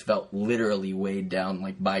day, I just felt literally weighed down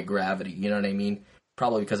like by gravity. You know what I mean?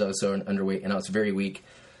 Probably because I was so underweight and I was very weak.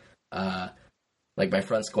 Like my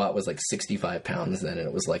front squat was like 65 pounds then, and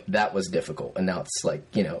it was like that was difficult. And now it's like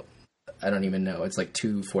I don't even know. It's like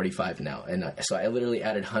 245 now, and so I literally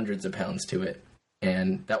added hundreds of pounds to it.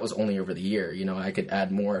 And that was only over the year. I could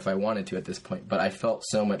add more if I wanted to at this point. But I felt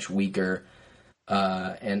so much weaker.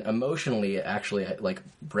 And emotionally, actually, like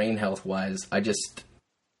brain health-wise,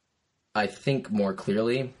 I think more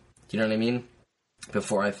clearly. You know what I mean?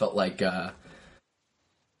 Before I felt like, I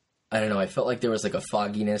don't know, I felt like there was like a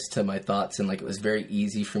fogginess to my thoughts. And like it was very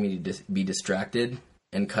easy for me to be distracted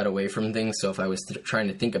and cut away from things. So if I was trying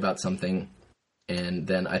to think about something, and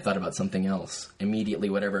then I thought about something else, immediately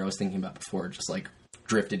whatever I was thinking about before just like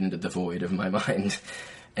drifted into the void of my mind.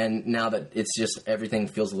 And now that it's just everything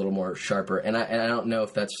feels a little more sharper. And I don't know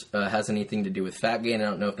if that's has anything to do with fat gain. I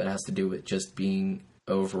don't know if that has to do with just being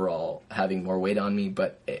overall having more weight on me.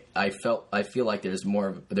 But I feel like there was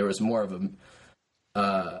more of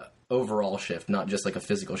a overall shift, not just like a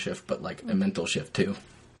physical shift, but like a mental shift too.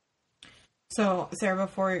 So, Sarah,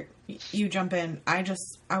 before you jump in, I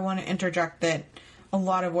want to interject that a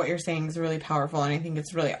lot of what you're saying is really powerful, and I think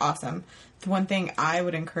it's really awesome. The one thing I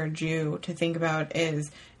would encourage you to think about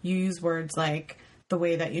is you use words like the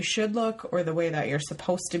way that you should look or the way that you're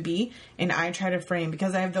supposed to be. And I try to frame,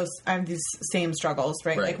 because I have these same struggles,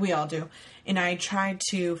 right? Like we all do. And I try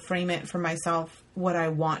to frame it for myself what I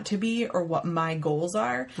want to be or what my goals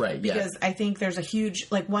are. Right. Yeah. Because I think there's a huge,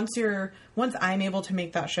 like once I'm able to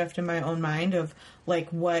make that shift in my own mind of like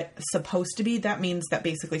what's supposed to be, that means that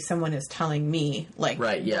basically someone is telling me like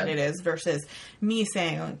what it is versus me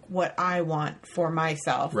saying like what I want for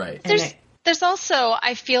myself. Right. And there's also,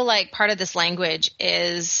 I feel like part of this language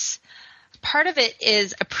is, part of it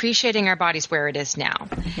is appreciating our bodies where it is now.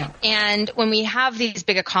 Yeah. And when we have these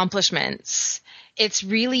big accomplishments, it's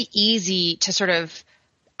really easy to sort of,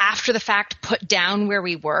 after the fact, put down where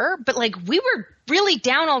we were. But like we were really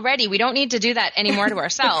down already. We don't need to do that anymore to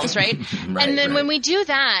ourselves, right? And then when we do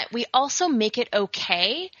that, we also make it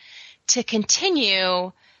okay to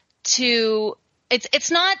continue to, it's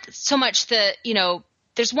not so much the,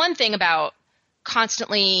 there's one thing about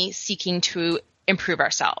constantly seeking to improve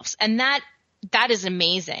ourselves, and that is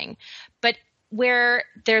amazing. But where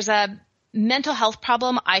there's a mental health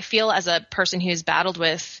problem, I feel as a person who's battled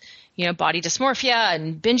with, body dysmorphia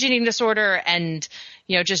and binge eating disorder and,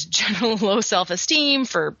 just general low self-esteem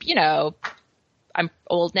for, I'm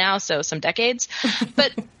old now, so some decades.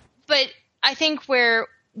 But I think where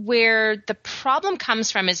the problem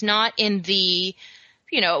comes from is not in the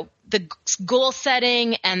the goal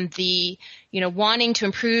setting and the, wanting to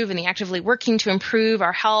improve and the actively working to improve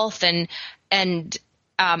our health and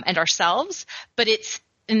ourselves. But it's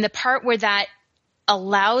in the part where that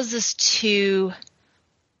allows us to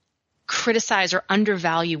criticize or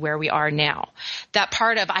undervalue where we are now. That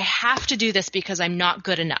part of, I have to do this because I'm not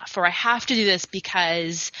good enough, or I have to do this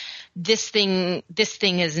because this thing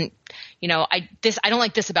isn't, I don't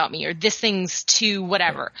like this about me, or this thing's too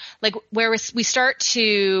whatever. Like where we start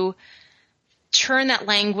to turn that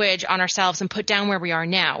language on ourselves and put down where we are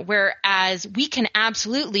now. Whereas we can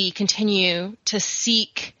absolutely continue to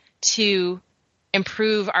seek to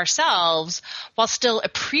improve ourselves while still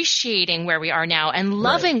appreciating where we are now and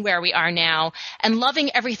loving where we are now and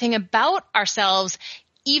loving everything about ourselves,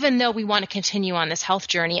 even though we want to continue on this health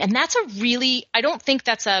journey. And that's I don't think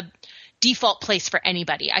that's a default place for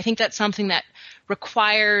anybody. I think that's something that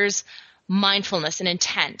requires mindfulness and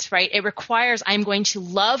intent, right? It requires, I'm going to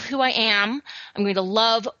love who I am. I'm going to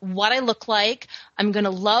love what I look like. I'm going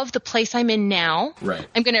to love the place I'm in now. Right.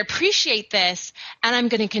 I'm going to appreciate this, and I'm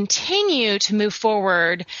going to continue to move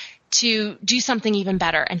forward to do something even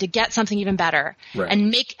better and to get something even better and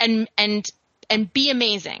make and be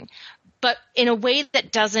amazing, but in a way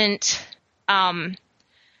that doesn't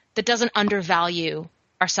undervalue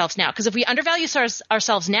ourselves now. Because if we undervalue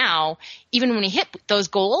ourselves now, even when we hit those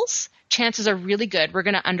goals, chances are really good we're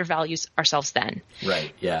going to undervalue ourselves then.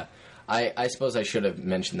 Right. Yeah. I suppose I should have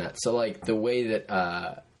mentioned that. So like the way that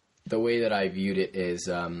I viewed it is,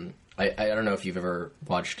 I don't know if you've ever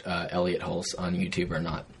watched Elliot Hulse on YouTube or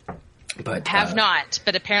not, but have not.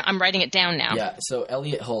 But apparently, I'm writing it down now. Yeah. So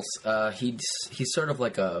Elliot Hulse, he's sort of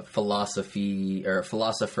like a philosopher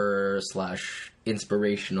 /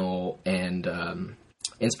 inspirational and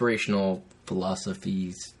inspirational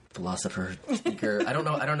philosopher speaker. I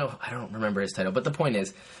don't remember his title, but the point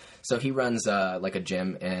is, so he runs like a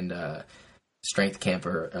gym and strength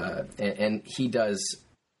camper, and he does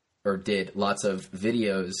or did lots of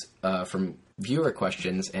videos from viewer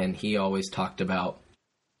questions, and he always talked about.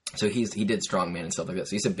 So he did strongman and stuff like that.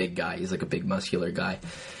 So he's a big guy. He's like a big muscular guy,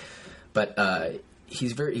 but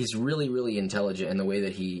he's really, really intelligent, and the way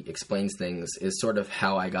that he explains things is sort of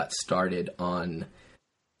how I got started on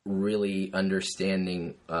really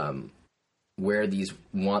understanding where these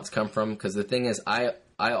wants come from. Because the thing is, I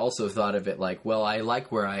also thought of it like, well, I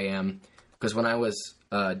like where I am, because when I was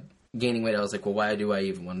gaining weight, I was like, well, why do I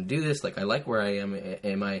even want to do this? Like, I like where I am.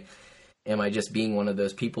 Am I just being one of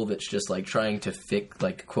those people that's just like trying to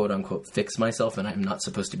quote unquote fix myself, and I'm not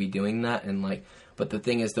supposed to be doing that? And like, but the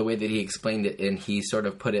thing is, the way that he explained it, and he sort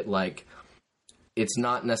of put it like, it's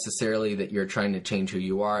not necessarily that you're trying to change who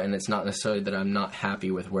you are, and it's not necessarily that I'm not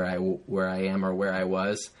happy with where I am or where I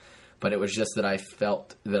was, but it was just that I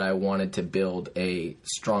felt that I wanted to build a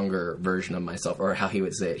stronger version of myself, or how he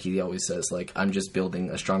would say it. He always says, like, I'm just building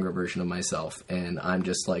a stronger version of myself, and I'm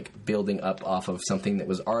just, like, building up off of something that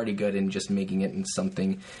was already good and just making it into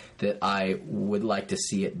something that I would like to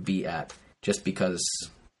see it be at, just because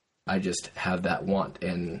I just have that want,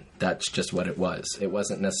 and that's just what it was. It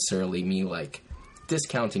wasn't necessarily me, like,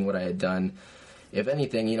 discounting what I had done. If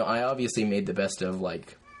anything, I obviously made the best of,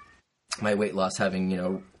 like, my weight loss,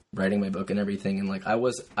 having, writing my book and everything, and like I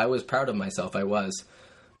was proud of myself. I was,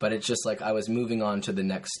 but it's just like I was moving on to the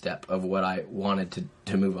next step of what I wanted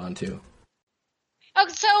to move on to. Oh,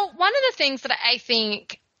 so one of the things that I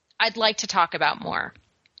think I'd like to talk about more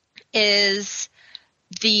is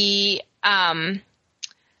the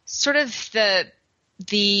sort of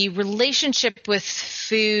the relationship with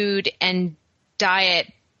food and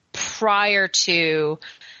diet prior to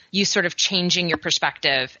you sort of changing your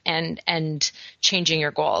perspective and changing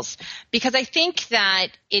your goals. Because I think that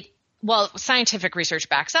scientific research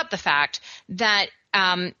backs up the fact that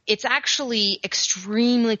it's actually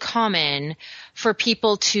extremely common for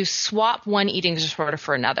people to swap one eating disorder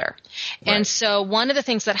for another. Right. And so one of the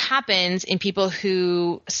things that happens in people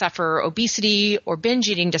who suffer obesity or binge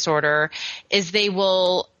eating disorder is they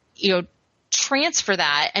will, transfer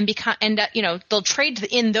that and they'll trade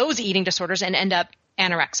in those eating disorders and end up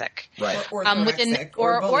anorexic. Right. Or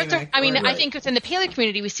orthorexic. I think within the paleo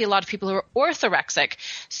community, we see a lot of people who are orthorexic.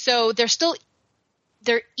 So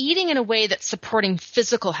they're eating in a way that's supporting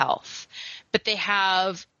physical health, but they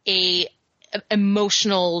have a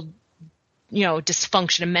emotional,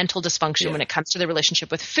 dysfunction, a mental dysfunction when it comes to their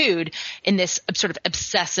relationship with food in this sort of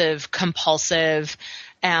obsessive, compulsive,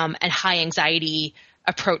 and high anxiety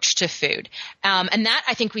approach to food. And that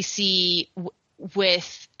I think we see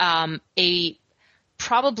with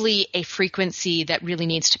probably a frequency that really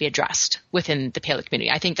needs to be addressed within the paleo community.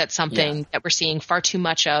 I think that's something that we're seeing far too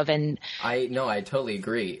much of. And I totally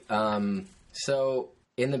agree. So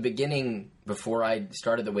in the beginning, before I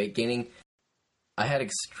started the weight gaining, I had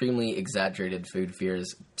extremely exaggerated food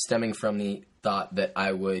fears stemming from the thought that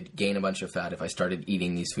I would gain a bunch of fat if I started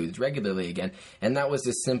eating these foods regularly again. And that was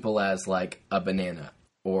as simple as like a banana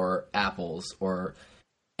or apples or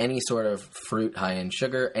any sort of fruit high in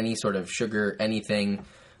sugar, any sort of sugar, anything,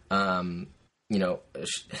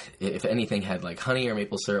 if anything had like honey or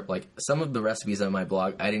maple syrup. Like some of the recipes on my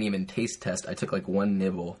blog, I didn't even taste test. I took like one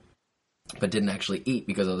nibble, but didn't actually eat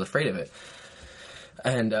because I was afraid of it.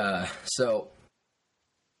 And so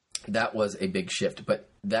that was a big shift. But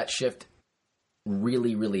that shift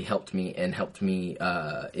really, really helped me and helped me.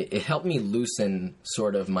 It helped me loosen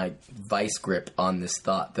sort of my vice grip on this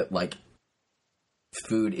thought that like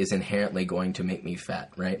food is inherently going to make me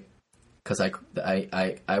fat, right? Because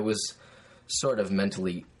I was sort of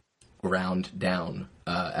mentally ground down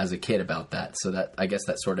as a kid about that. So that I guess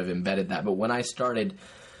that sort of embedded that. But when I started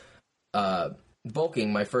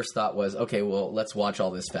bulking, my first thought was, okay, well, let's watch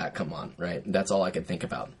all this fat come on, right? That's all I could think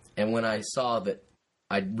about. And when I saw that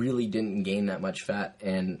I really didn't gain that much fat,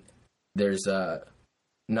 and there's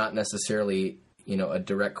not necessarily, a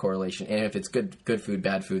direct correlation. And if it's good food,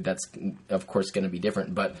 bad food, that's of course going to be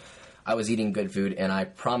different. But I was eating good food, and I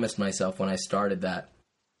promised myself when I started that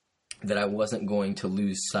I wasn't going to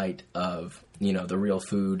lose sight of, the real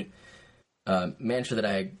food mantra that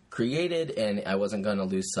I created, and I wasn't going to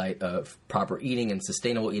lose sight of proper eating and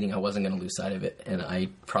sustainable eating. I wasn't going to lose sight of it, and I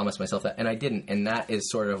promised myself that, and I didn't. And that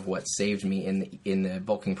is sort of what saved me in the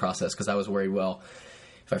bulking process, because I was worried, well,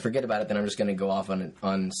 if I forget about it, then I'm just going to go off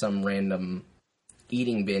on some random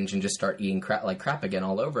eating binge and just start eating crap again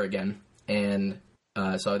all over again. And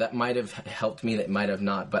so that might have helped me, that might have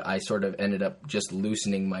not, but I sort of ended up just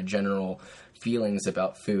loosening my general feelings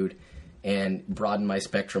about food and broaden my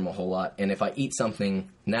spectrum a whole lot. And if I eat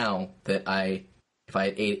something now that if I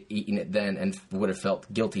had eaten it then and would have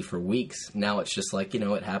felt guilty for weeks, now it's just like,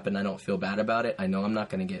 it happened. I don't feel bad about it. I know I'm not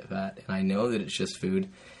going to get fat, and I know that it's just food,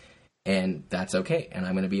 and that's okay. And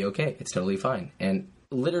I'm going to be okay. It's totally fine. And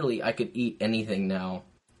literally I could eat anything now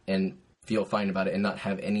and feel fine about it and not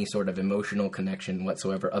have any sort of emotional connection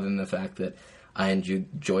whatsoever, other than the fact that I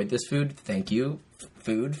enjoyed this food. Thank you,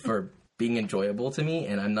 food, for being enjoyable to me,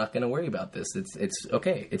 and I'm not going to worry about this. It's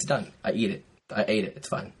okay. It's done. I eat it. I ate it. It's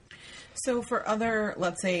fine. So for other,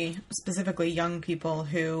 let's say, specifically young people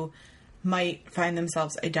who might find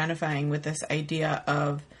themselves identifying with this idea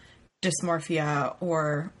of dysmorphia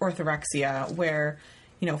or orthorexia, where,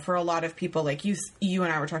 for a lot of people, like you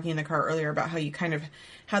and I were talking in the car earlier about how you kind of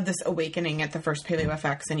had this awakening at the first Paleo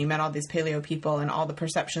FX, and you met all these paleo people and all the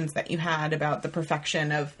perceptions that you had about the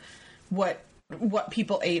perfection of what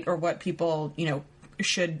people ate, or what people,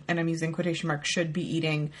 should, and I'm using quotation marks, should be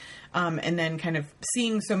eating. And then kind of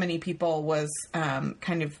seeing so many people was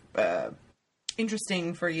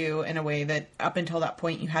interesting for you in a way that up until that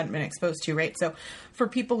point you hadn't been exposed to, right? So for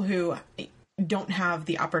people who don't have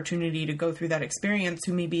the opportunity to go through that experience,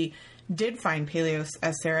 who maybe did find paleo,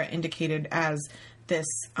 as Sarah indicated, as this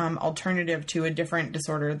alternative to a different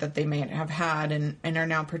disorder that they may have had, and are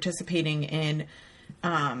now participating in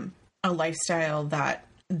a lifestyle that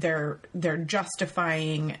they're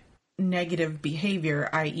justifying negative behavior,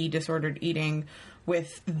 i.e. disordered eating,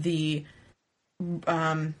 with the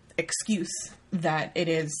excuse that it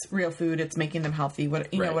is real food, it's making them healthy,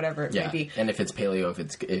 whatever it may be. And if it's paleo, if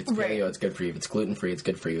it's paleo, it's good for you. If it's gluten free, it's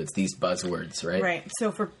good for you. It's these buzzwords, right? Right.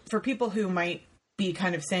 So for people who might be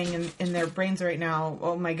kind of saying in their brains right now,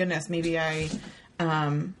 oh my goodness, maybe I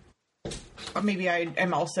am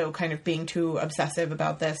also kind of being too obsessive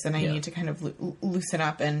about this, and I need to kind of loosen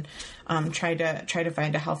up and try to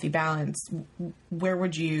find a healthy balance. Where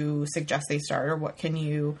would you suggest they start, or what can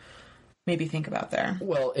you maybe think about there?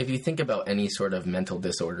 Well, if you think about any sort of mental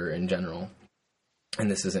disorder in general,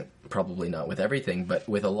 and this isn't probably not with everything, but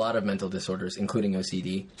with a lot of mental disorders, including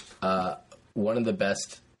OCD, one of the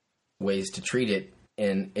best ways to treat it,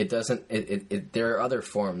 and there are other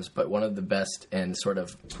forms, but one of the best and sort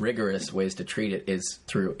of rigorous ways to treat it is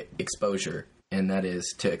through exposure. And that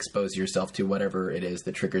is to expose yourself to whatever it is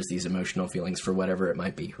that triggers these emotional feelings, for whatever it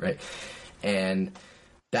might be, right? And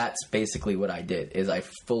that's basically what I did, is I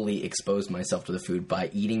fully exposed myself to the food by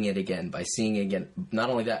eating it again, by seeing it again. Not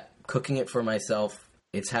only that, cooking it for myself.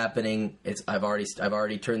 It's happening. I've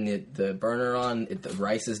already turned the burner on. The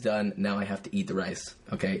rice is done. Now I have to eat the rice.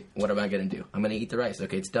 Okay, what am I going to do? I'm going to eat the rice.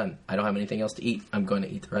 Okay, it's done. I don't have anything else to eat. I'm going to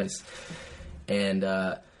eat the rice. And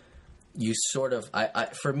you sort of,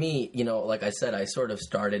 for me, you know, like I said, I sort of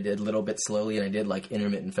started a little bit slowly, and I did like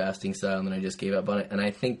intermittent fasting style, and then I just gave up on it. And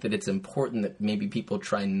I think that it's important that maybe people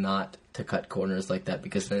try not to cut corners like that,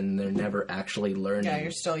 because then they're never actually learning. Yeah,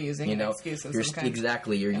 you're still using an excuse of some kind.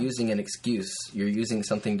 Exactly. You're using an excuse. You're using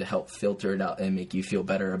something to help filter it out and make you feel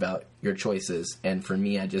better about your choices. And for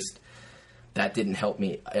me, that didn't help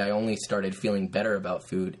me. I only started feeling better about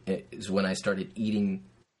food is when I started eating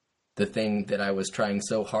the thing that I was trying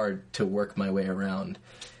so hard to work my way around.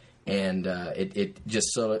 And it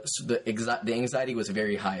just the anxiety was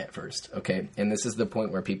very high at first, okay? And this is the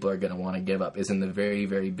point where people are going to want to give up, is in the very,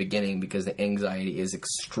 very beginning, because the anxiety is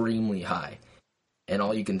extremely high. And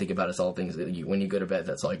all you can think about is all things that when you go to bed,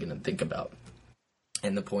 that's all you're going to think about.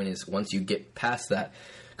 And the point is, once you get past that,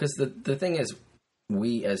 because the thing is,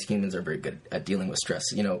 we as humans are very good at dealing with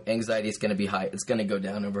stress. You know, anxiety is going to be high. It's going to go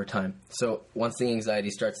down over time. So once the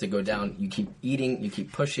anxiety starts to go down, you keep eating, you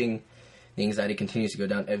keep pushing, the anxiety continues to go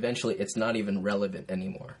down. Eventually, it's not even relevant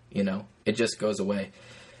anymore, you know? It just goes away.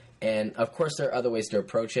 And, of course, there are other ways to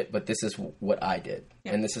approach it, but this is what I did.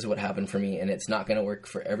 Yeah. And this is what happened for me. And it's not going to work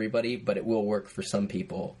for everybody, but it will work for some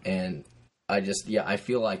people. And I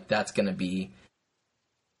feel like that's going to be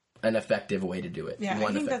an effective way to do it. Yeah,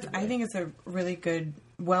 I think it's a really good,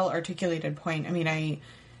 well-articulated point. I mean, I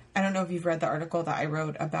don't know if you've read the article that I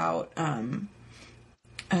wrote about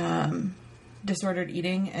disordered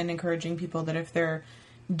eating, and encouraging people that if they're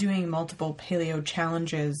doing multiple paleo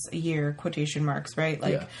challenges a year, quotation marks, right?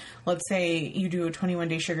 Like, let's say you do a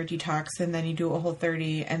 21-day sugar detox, and then you do a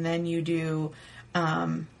Whole30, and then you do,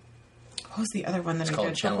 what was the other one that I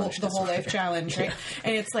did? The whole life challenge, right? Yeah.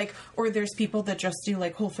 And it's like, or there's people that just do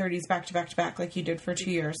like Whole30s back to back to back, like you did for 2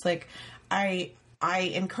 years. Like,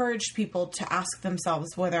 I encouraged people to ask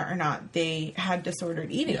themselves whether or not they had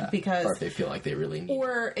disordered eating, because, or if they feel like they really need,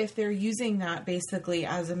 or if they're using that basically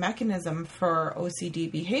as a mechanism for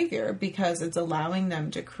OCD behavior, because it's allowing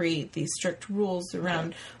them to create these strict rules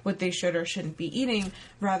around what they should or shouldn't be eating,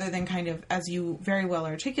 rather than kind of, as you very well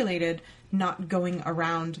articulated, not going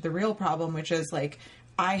around the real problem, which is like,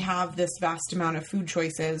 I have this vast amount of food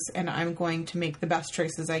choices, and I'm going to make the best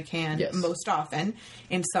choices I can most often.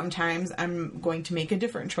 And sometimes I'm going to make a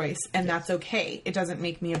different choice, and that's okay. It doesn't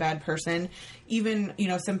make me a bad person. Even, you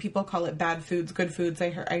know, some people call it bad foods, good foods. I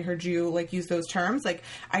heard you like use those terms. Like,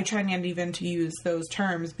 I try not even to use those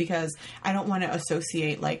terms, because I don't want to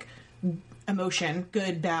associate like emotion,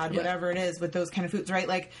 good, bad, whatever it is, with those kind of foods, right?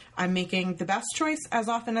 Like, I'm making the best choice as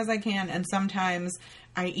often as I can, and sometimes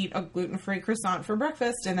I eat a gluten-free croissant for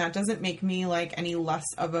breakfast, and that doesn't make me like any less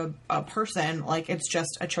of a person. Like, it's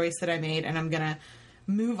just a choice that I made, and I'm gonna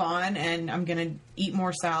move on, and I'm gonna eat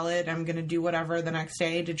more salad. I'm gonna do whatever the next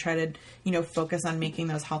day to try to, you know, focus on making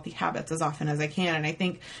those healthy habits as often as I can. And I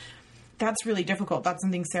think that's really difficult. That's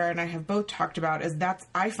something Sarah and I have both talked about, is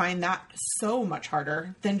I find that so much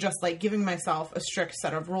harder than just like giving myself a strict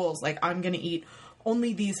set of rules. Like, I'm going to eat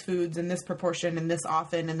only these foods in this proportion and this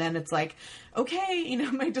often. And then it's like, okay, you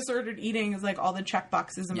know, my disordered eating is like all the check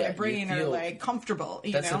boxes in my brain are like comfortable.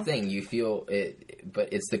 That's the thing. You feel it,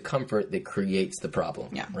 but it's the comfort that creates the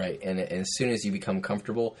problem. Yeah. Right. And as soon as you become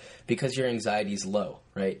comfortable, because your anxiety is low,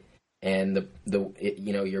 right? And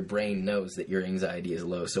you know, your brain knows that your anxiety is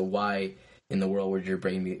low. So why in the world would your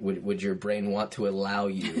brain want to allow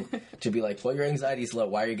you to be like, well, your anxiety is low.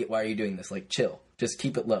 Why are you doing this? Like, chill. Just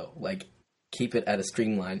keep it low. Like, keep it at a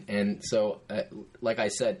streamline. And so, like I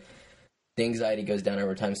said, the anxiety goes down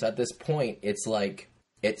over time. So at this point, it's like,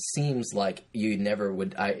 it seems like you never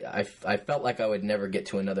would. I felt like I would never get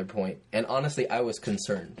to another point. And honestly, I was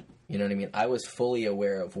concerned. You know what I mean? I was fully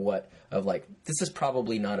aware of this is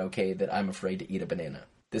probably not okay that I'm afraid to eat a banana.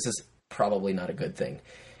 This is probably not a good thing.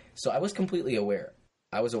 So I was completely aware.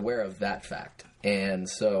 I was aware of that fact. And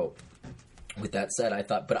so with that said, I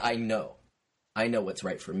thought, but I know what's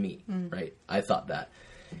right for me, right? I thought that.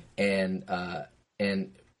 And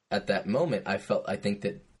at that moment, I think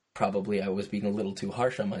that probably I was being a little too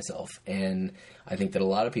harsh on myself. And I think that a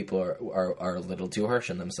lot of people are a little too harsh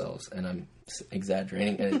on themselves. And I'm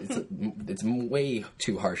exaggerating. And it's way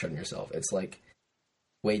too harsh on yourself. It's like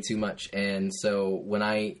way too much. And so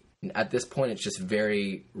at this point, it's just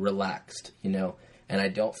very relaxed, you know, and I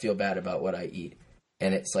don't feel bad about what I eat.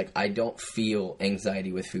 And it's like, I don't feel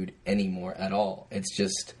anxiety with food anymore at all. It's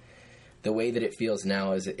just the way that it feels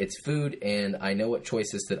now is it's food, and I know what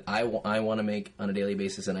choices that I want to make on a daily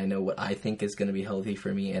basis, and I know what I think is going to be healthy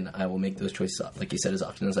for me, and I will make those choices, like you said, as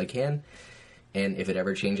often as I can. And if it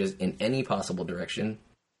ever changes in any possible direction,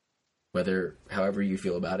 however you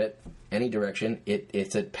feel about it, any direction,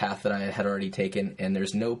 it's a path that I had already taken, and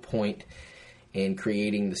there's no point in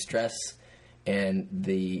creating the stress and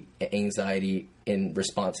the anxiety in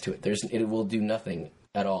response to it. It will do nothing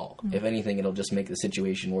at all. Mm-hmm. If anything, it'll just make the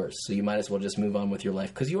situation worse. So you might as well just move on with your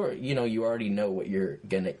life, because you already know what you're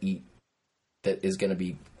going to eat that is going to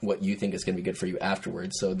be what you think is going to be good for you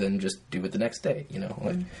afterwards. So then just do it the next day,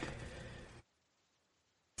 Mm-hmm.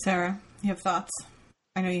 Sarah, you have thoughts?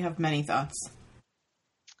 I know you have many thoughts.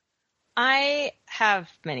 I have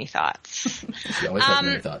many thoughts. You always have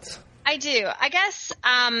many thoughts. I do. I guess,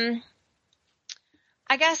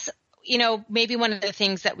 maybe one of the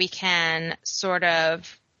things that we can sort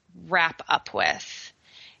of wrap up with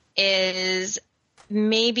is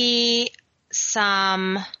maybe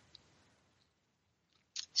some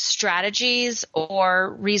strategies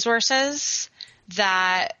or resources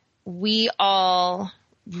that we all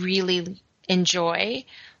really enjoy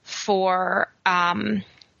for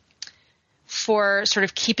sort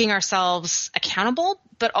of keeping ourselves accountable,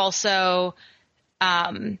 but also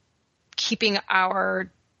keeping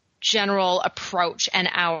our general approach and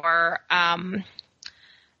our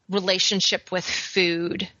relationship with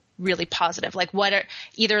food really positive. Like, what are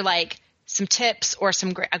either like some tips or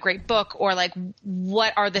a great book, or like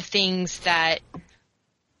what are the things that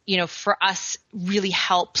for us really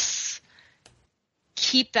helps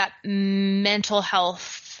keep that mental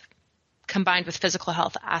health combined with physical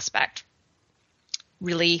health aspect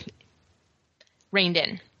really reined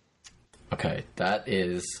in? Okay,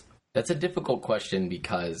 that's a difficult question,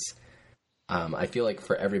 because I feel like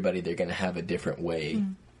for everybody they're going to have a different way.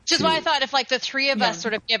 Mm. Which is why I thought if like the three of us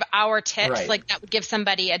sort of give our tips, right, like that would give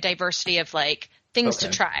somebody a diversity of like things to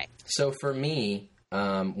try. So for me,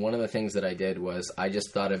 one of the things that I did was I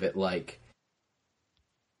just thought of it like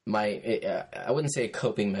I wouldn't say a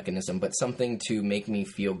coping mechanism, but something to make me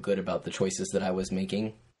feel good about the choices that I was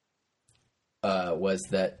making. Was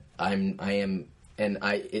that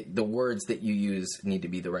the words that you use need to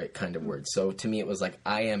be the right kind of words. So to me, it was like,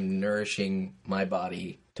 I am nourishing my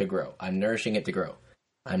body to grow. I'm nourishing it to grow.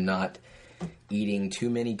 I'm not eating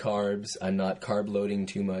too many carbs. I'm not carb loading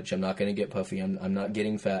too much. I'm not going to get puffy. I'm not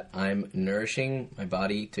getting fat. I'm nourishing my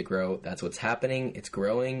body to grow. That's what's happening. It's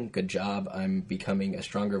growing. Good job. I'm becoming a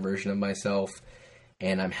stronger version of myself,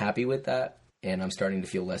 and I'm happy with that. And I'm starting to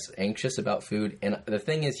feel less anxious about food. And the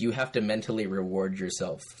thing is, you have to mentally reward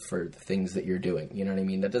yourself for the things that you're doing. You know what I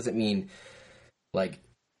mean? That doesn't mean, like,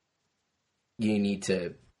 you need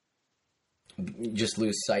to just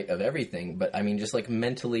lose sight of everything. But, I mean, just, like,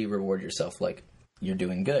 mentally reward yourself. Like, you're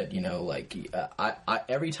doing good, Like, I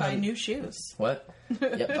every time... Buy new shoes. What?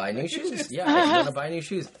 Yeah, buy new shoes. Yeah, if you want to buy new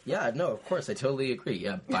shoes. Yeah, no, of course. I totally agree.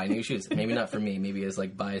 Yeah, buy new shoes. Maybe not for me. Maybe it's,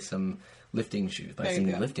 like, buy some... lifting shoes. Buy some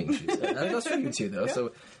new lifting shoes. That's for you too, though. Yeah.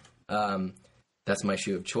 So, that's my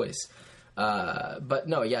shoe of choice. But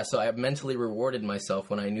no, yeah. So I mentally rewarded myself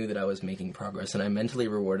when I knew that I was making progress, and I mentally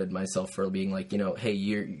rewarded myself for being like, hey,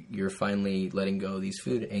 you're finally letting go of these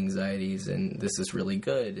food anxieties, and this is really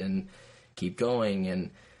good, and keep going.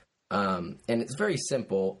 And it's very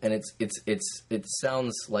simple, and it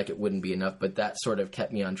sounds like it wouldn't be enough, but that sort of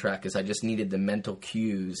kept me on track, because I just needed the mental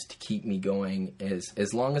cues to keep me going.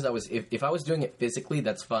 As long as I was, if I was doing it physically,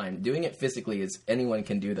 that's fine. Doing it physically is, anyone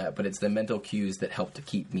can do that, but it's the mental cues that help to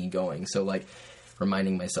keep me going. So like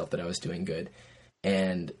reminding myself that I was doing good,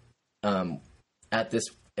 and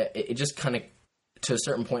it just kind of, to a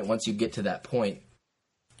certain point, once you get to that point,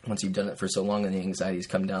 once you've done it for so long and the anxieties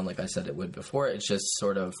come down, like I said it would before, it's just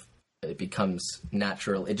sort of, it becomes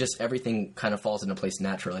natural. Everything kind of falls into place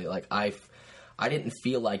naturally. Like I didn't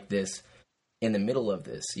feel like this in the middle of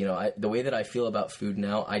this. The way that I feel about food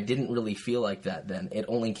now, I didn't really feel like that then. It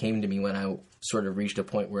only came to me when I sort of reached a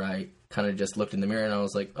point where I kind of just looked in the mirror and I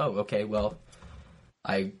was like, oh, okay, well,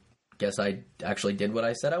 I guess I actually did what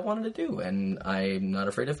I said I wanted to do, and I'm not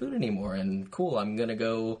afraid of food anymore, and cool, I'm going to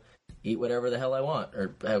go eat whatever the hell I want.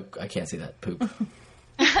 Or I can't say that. Poop.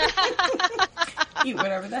 Eat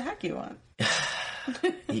whatever the heck you want.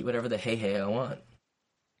 Eat whatever the hey I want.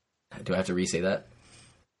 Do I have to re-say that?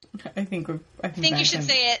 I think you should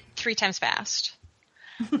say it 3 times fast.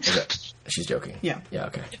 Okay. She's joking. Yeah. Yeah,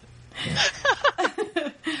 okay.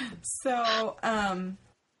 Yeah. So,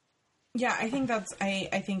 yeah, I think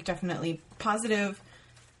I think definitely positive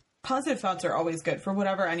thoughts are always good for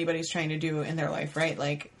whatever anybody's trying to do in their life, right?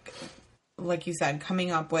 Like you said,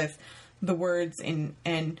 coming up with the words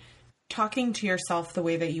and talking to yourself the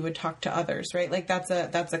way that you would talk to others, right? Like that's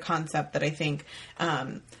a concept that I think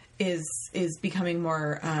is becoming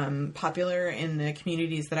more popular in the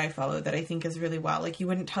communities that I follow, that I think is really well. Like, you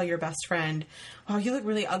wouldn't tell your best friend, wow, you look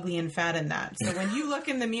really ugly and fat in that. So when you look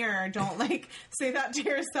in the mirror, don't say that to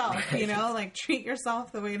yourself, like treat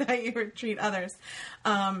yourself the way that you would treat others.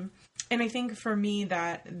 And I think for me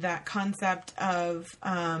that concept of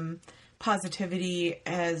positivity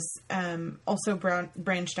has also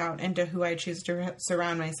branched out into who I choose to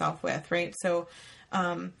surround myself with, right? So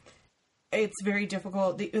it's very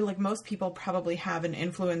difficult. Like most people probably have an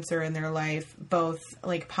influencer in their life, both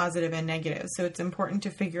like positive and negative. So it's important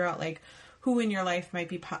to figure out like who in your life might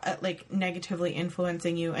be like negatively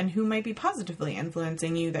influencing you and who might be positively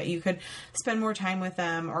influencing you, that you could spend more time with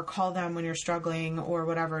them or call them when you're struggling or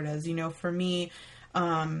whatever it is. You know, for me,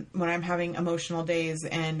 when I'm having emotional days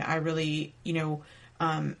and I really,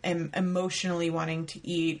 am emotionally wanting to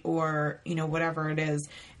eat or, whatever it is,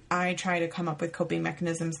 I try to come up with coping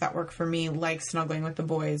mechanisms that work for me, like snuggling with the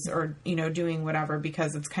boys or, doing whatever,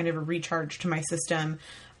 because it's kind of a recharge to my system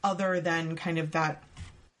other than kind of that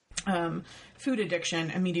food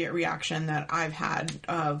addiction, immediate reaction that I've had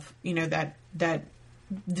of, that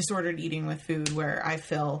disordered eating with food where I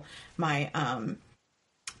fill my,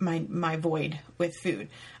 my void with food.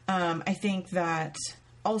 I think that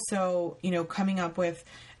also, coming up with,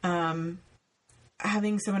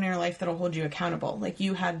 having someone in your life that'll hold you accountable. Like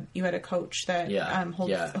you had a coach that,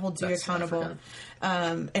 holds you accountable.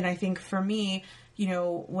 And I think for me,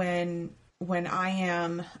 when I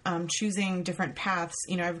am choosing different paths,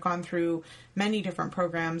 I've gone through many different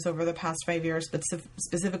programs over the past 5 years, but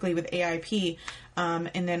specifically with AIP.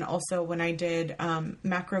 And then also when I did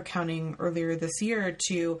macro counting earlier this year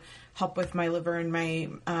to help with my liver and my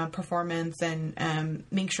performance and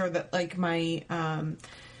make sure that like my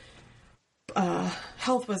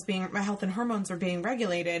health and hormones were being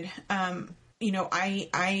regulated.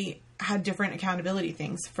 I had different accountability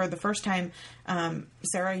things. For the first time,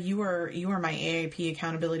 Sarah, you were my AIP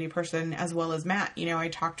accountability person as well as Matt. I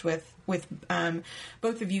talked with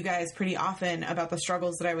both of you guys pretty often about the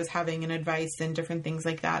struggles that I was having and advice and different things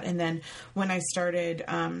like that. And then when I started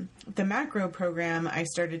the macro program, I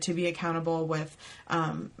started to be accountable with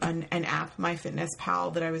an app,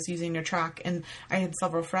 MyFitnessPal, that I was using to track. And I had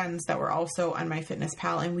several friends that were also on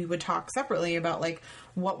MyFitnessPal, and we would talk separately about like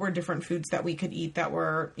what were different foods that we could eat that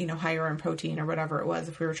were, higher in protein or whatever it was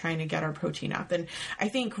if we were trying to get our protein up. And I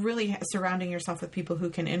think really surrounding yourself with people who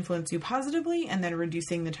can influence you positively and then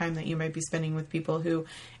reducing the time that you might be spending with people who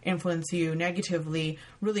influence you negatively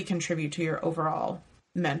really contribute to your overall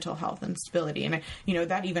mental health and stability. And,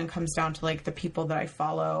 that even comes down to like the people that I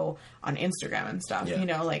follow on Instagram and stuff,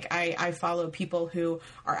 like I follow people who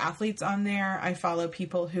are athletes on there. I follow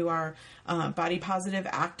people who are body positive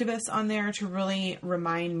activists on there to really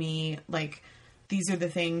remind me, like, these are the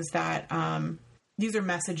things that, these are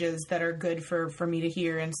messages that are good for me to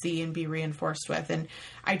hear and see and be reinforced with. And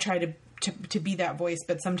I try to be that voice,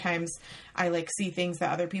 but sometimes I like see things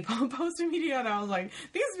that other people post in media and I was like,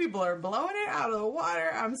 these people are blowing it out of the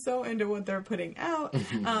water. I'm so into what they're putting out.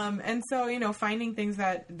 And so, finding things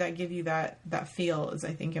that give you that feel is,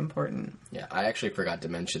 I think, important. Yeah. I actually forgot to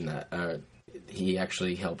mention that, he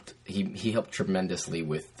actually helped, he helped tremendously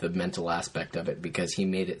with the mental aspect of it, because he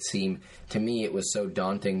made it seem, to me, it was so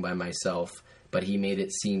daunting by myself, but he made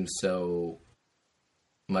it seem so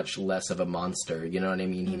much less of a monster. You know what I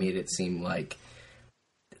mean? He made it seem like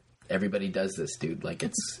everybody does this, dude. Like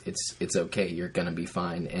it's okay. You're gonna be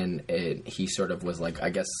fine. And he sort of was like, I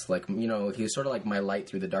guess, like, he was sort of like my light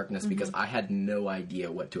through the darkness, because I had no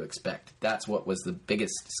idea what to expect. That's what was the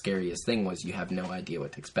biggest, scariest thing, was you have no idea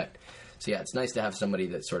what to expect. So yeah, it's nice to have somebody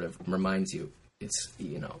that sort of reminds you, it's,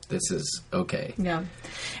 this is okay. Yeah.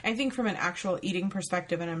 I think from an actual eating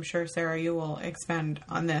perspective, and I'm sure, Sarah, you will expand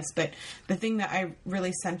on this, but the thing that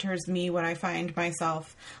really centers me when I find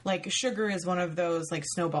myself, like, sugar is one of those, like,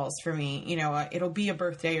 snowballs for me. It'll be a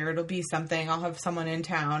birthday or it'll be something. I'll have someone in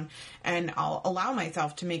town and I'll allow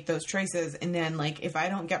myself to make those choices. And then, like, if I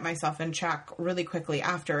don't get myself in check really quickly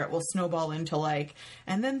after, it will snowball into, like,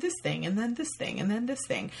 and then this thing, and then this thing, and then this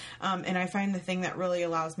thing. And I find the thing that really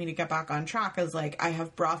allows me to get back on track is, like, I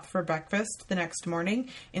have broth for breakfast the next morning,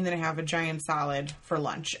 and then I have a giant salad for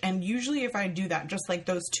lunch. And usually if I do that, just like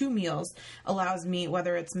those two meals allows me,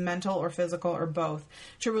 whether it's mental or physical or both,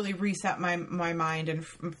 to really reset my mind and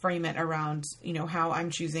frame it around, how I'm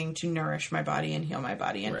choosing to nourish my body and heal my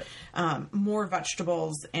body. And right. More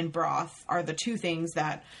vegetables and broth are the two things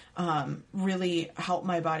that really help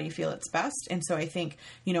my body feel its best. And so I think,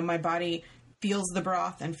 my body feels the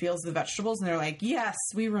broth and feels the vegetables, and they're like, yes,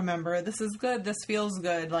 we remember, this is good, this feels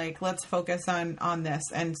good, like, let's focus on this.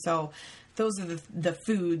 And so those are the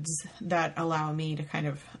foods that allow me to kind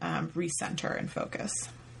of recenter and focus.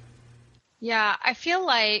 Yeah, I feel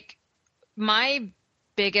like my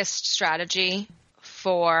biggest strategy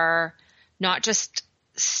for not just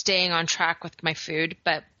staying on track with my food,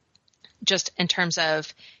 but just in terms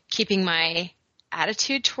of keeping my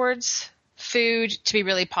attitude towards food to be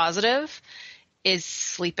really positive is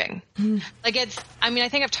sleeping. Like I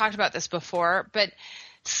think I've talked about this before, but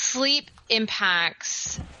sleep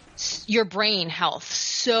impacts your brain health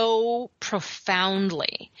so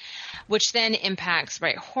profoundly, which then impacts,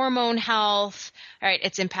 right, hormone health, right?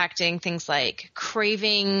 It's impacting things like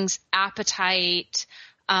cravings, appetite,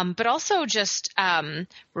 but also just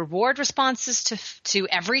reward responses to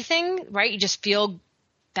everything, right? You just feel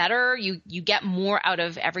better. You get more out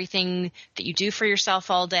of everything that you do for yourself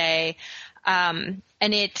all day. And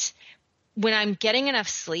when I'm getting enough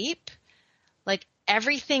sleep, like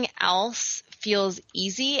everything else feels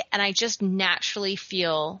easy and I just naturally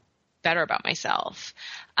feel better about myself.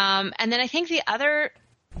 And then I think the other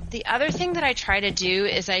thing that I try to do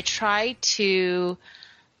is I try to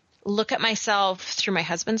look at myself through my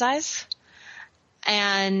husband's eyes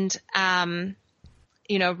and,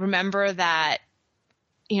 remember that,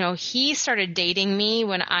 he started dating me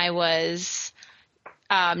when I was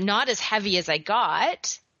not as heavy as I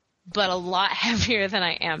got, but a lot heavier than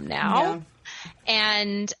I am now.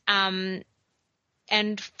 Yeah.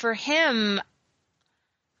 And for him,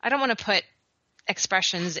 I don't want to put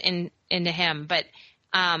expressions into him, but,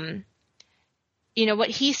 what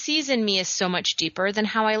he sees in me is so much deeper than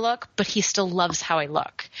how I look, but he still loves how I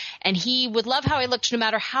look. And he would love how I looked no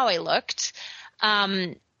matter how I looked.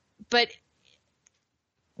 But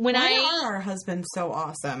why are our husbands so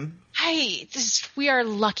awesome? We are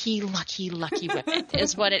lucky women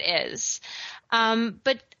is what it is.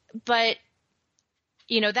 But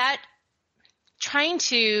that trying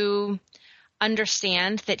to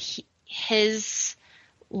understand that his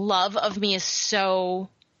love of me is so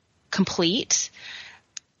complete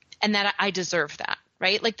and that I deserve that,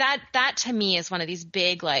 right? Like that to me is one of these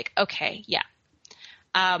big, like, okay, yeah.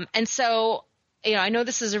 And so, I know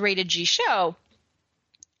this is a rated G show,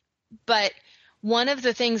 but one of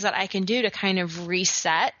the things that I can do to kind of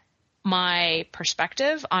reset my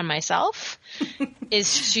perspective on myself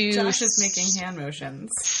is to Josh is making hand motions.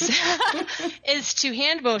 is to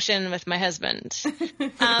hand motion with my husband.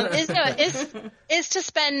 Is to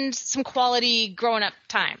spend some quality growing up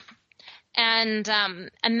time. And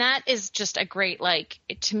that is just a great, like,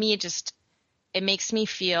 to me, it makes me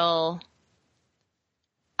feel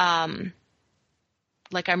like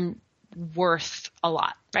I'm worth a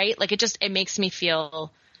lot, right? Like it makes me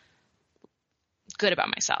feel good about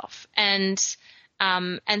myself. And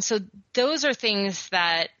so those are things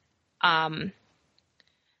that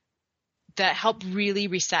help really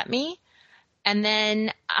reset me. And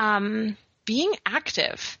then, being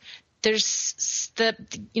active, there's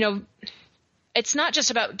it's not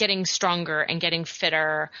just about getting stronger and getting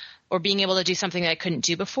fitter or being able to do something that I couldn't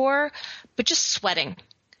do before, but just sweating.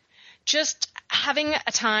 Just having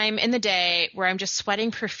a time in the day where I'm just sweating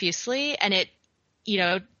profusely and it,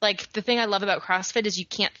 like the thing I love about CrossFit is you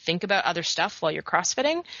can't think about other stuff while you're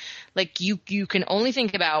CrossFitting. Like you can only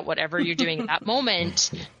think about whatever you're doing at that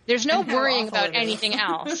moment. There's no worrying about anything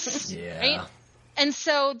else. Yeah. Right? And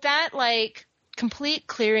so that like complete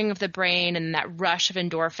clearing of the brain and that rush of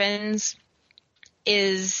endorphins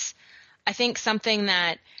is, I think, something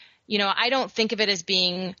that, I don't think of it as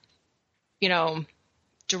being,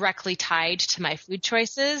 directly tied to my food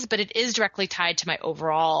choices, but it is directly tied to my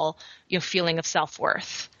overall, feeling of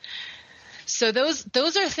self-worth. So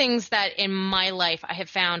those are things that in my life I have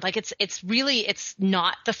found, like it's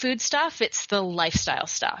not the food stuff, it's the lifestyle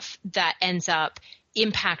stuff that ends up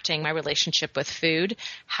impacting my relationship with food,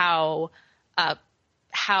 how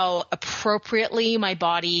appropriately my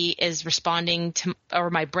body is responding to, or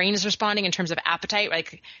my brain is responding in terms of appetite.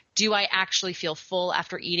 Like, do I actually feel full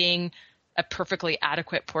after eating a perfectly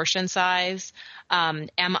adequate portion size? Am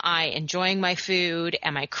I enjoying my food?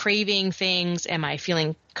 Am I craving things? Am I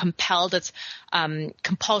feeling compelled? It's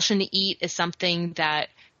compulsion to eat is something that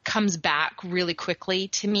comes back really quickly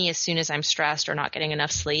to me as soon as I'm stressed or not getting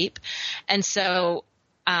enough sleep. And so,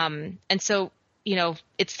 it's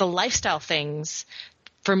the lifestyle things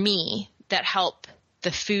for me that help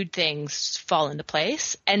the food things fall into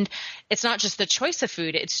place. And it's not just the choice of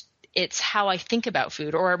food, it's how I think about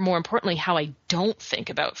food, or more importantly, how I don't think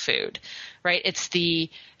about food, right? If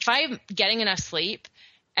I'm getting enough sleep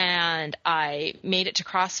and I made it to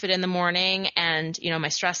CrossFit in the morning and, my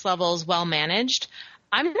stress level is well managed,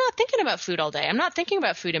 I'm not thinking about food all day. I'm not thinking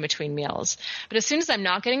about food in between meals. But as soon as I'm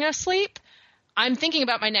not getting enough sleep, I'm thinking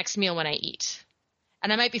about my next meal when I eat.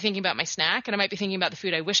 And I might be thinking about my snack, and I might be thinking about the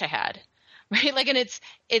food I wish I had, right? Like, and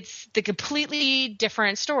it's the completely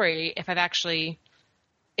different story if I'm actually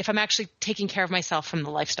taking care of myself from the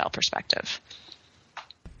lifestyle perspective.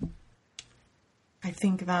 I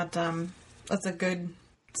think that that's a good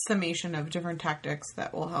summation of different tactics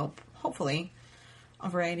that will help, hopefully, a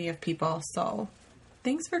variety of people. So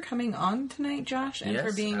thanks for coming on tonight, Josh, and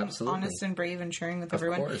for being honest and brave and sharing with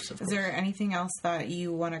everyone. Of course. Is there anything else that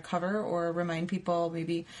you want to cover or remind people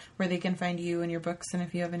maybe where they can find you and your books, and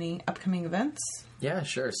if you have any upcoming events? Yeah,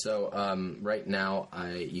 sure. So right now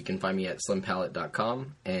you can find me at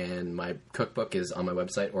slimpalette.com, and my cookbook is on my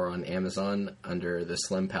website or on Amazon under the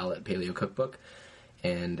Slim Palette Paleo Cookbook.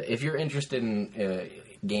 And if you're interested in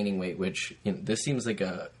gaining weight, which this seems like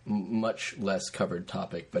a much less covered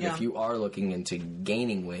topic, but if you are looking into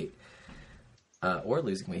gaining weight, or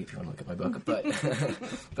losing weight if you want to look at my book, but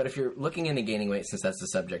but if you're looking into gaining weight, since that's the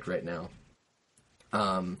subject right now,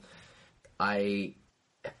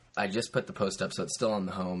 I just put the post up, so it's still on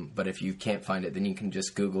the home, but if you can't find it, then you can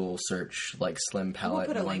just Google search like Slim Palette.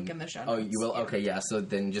 We'll put a link in the show notes. Oh, you will? Okay, yeah, so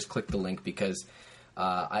then just click the link, because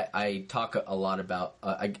I talk a lot about,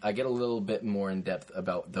 I get a little bit more in depth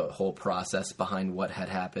about the whole process behind what had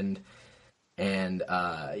happened. And,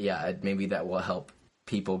 maybe that will help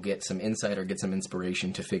people get some insight or get some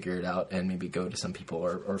inspiration to figure it out, and maybe go to some people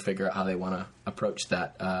or figure out how they want to approach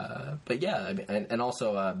that. But yeah, I mean, and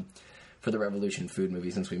also, for the Revolution food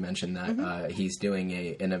movie, since we mentioned that, he's doing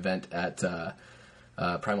an event at,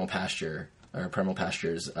 Primal Pastures,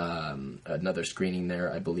 another screening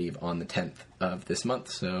there, I believe, on the 10th of this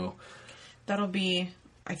month. So that'll be,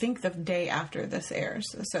 I think, the day after this airs.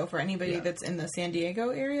 So for anybody that's in the San Diego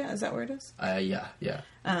area, is that where it is? Yeah.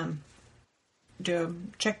 Do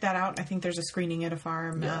check that out. I think there's a screening at a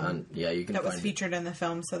farm. You can. That was featured in the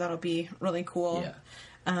film, so that'll be really cool. Yeah.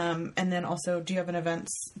 And then also, do you have an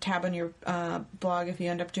events tab on your blog if you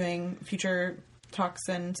end up doing future talks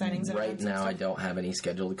and signings? And right now, I don't have any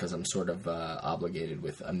scheduled because I'm sort of obligated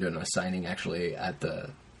with. I'm doing a signing actually at the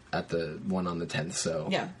one on the 10th. So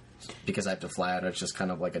yeah, because I have to fly out, it's just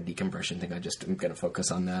kind of like a decompression thing. I'm going to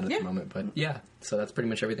focus on that at the moment. But yeah, so that's pretty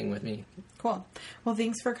much everything with me. Cool. Well,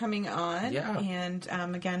 thanks for coming on. Yeah. And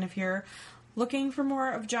again, if you're looking for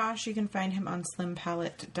more of Josh, you can find him on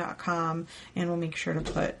slimpalette.com, and we'll make sure to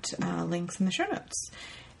put links in the show notes.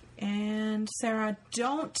 And Sarah,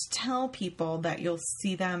 don't tell people that you'll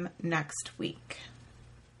see them next week.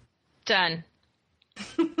 Done.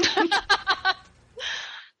 Can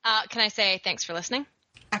I say thanks for listening?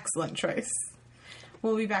 Excellent choice.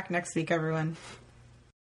 We'll be back next week, everyone.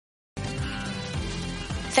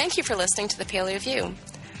 Thank you for listening to the Paleo View.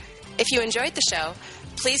 If you enjoyed the show,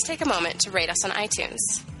 please take a moment to rate us on iTunes.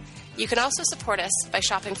 You can also support us by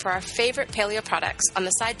shopping for our favorite paleo products on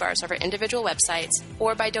the sidebars of our individual websites,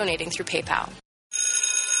 or by donating through PayPal.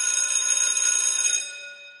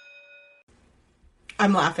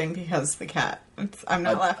 I'm laughing because the cat. I'm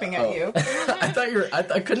not laughing at you. I thought you were.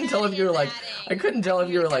 I couldn't tell if you were like. I couldn't tell if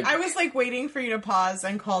you were like. I was like waiting for you to pause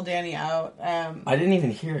and call Danny out. I didn't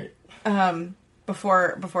even hear it.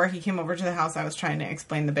 Before he came over to the house, I was trying to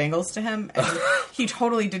explain the Bengals to him, and he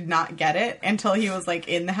totally did not get it until he was like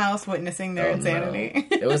in the house witnessing their insanity.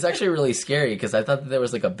 No. It was actually really scary because I thought that there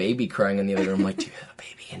was like a baby crying in the other room. I'm like, do you have a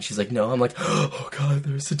baby? And she's like, no. I'm like, oh god,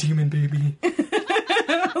 there's a demon baby.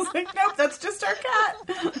 I was like, nope, that's just our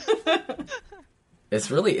cat. It's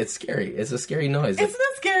scary. It's a scary noise. It's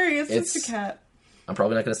not scary. It's just a cat. I'm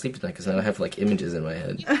probably not going to sleep tonight because now I have like images in my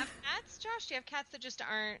head. Do you have cats, Josh? Do you have cats that just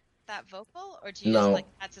aren't that vocal, or do you just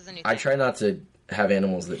like cats as a new thing? I try not to have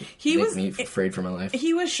animals that make me afraid for my life.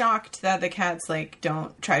 He was shocked that the cats like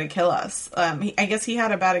don't try to kill us. I guess he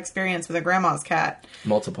had a bad experience with a grandma's cat.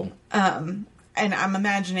 Multiple. And I'm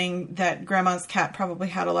imagining that grandma's cat probably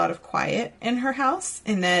had a lot of quiet in her house,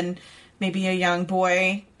 and then maybe a young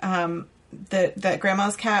boy that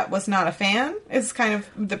grandma's cat was not a fan. Is kind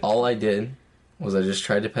of all I did was I just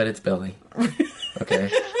tried to pet its belly. Okay.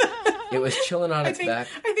 It was chilling on its back.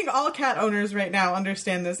 I think all cat owners right now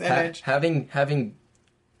understand this image. Having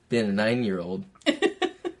been a 9-year-old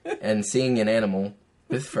and seeing an animal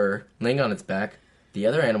with fur laying on its back, the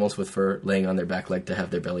other animals with fur laying on their back like to have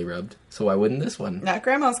their belly rubbed. So why wouldn't this one? Not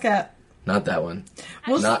grandma's cat. Not that one.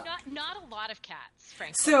 Actually, not a lot of cats,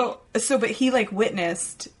 frankly. But he like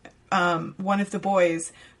witnessed one of the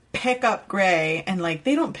boys pick up Gray, and like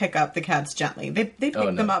they don't pick up the cats gently. They pick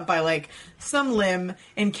them up by like some limb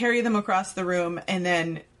and carry them across the room and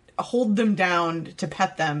then hold them down to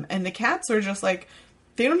pet them. And the cats are just like,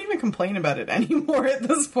 they don't even complain about it anymore at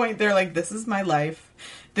this point. They're like, this is my life.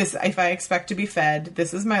 If I expect to be fed,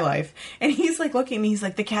 this is my life. And he's like looking at me, he's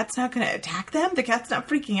like, the cat's not going to attack them? The cat's not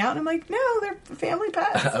freaking out? And I'm like, no, they're family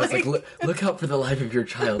pets. I was like, look out for the life of your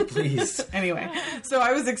child, please. Anyway, so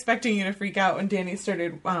I was expecting you to freak out when Danny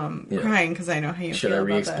started crying, because I know how you feel about that. Should I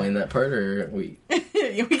re-explain that part, or we...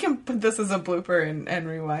 We can put this as a blooper and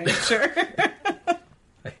rewind, sure.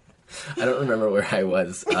 I don't remember where I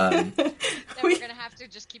was. Then we're gonna have to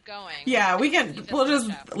just keep going. Yeah, we can. You We'll finish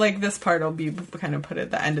just up. like this part will be kind of put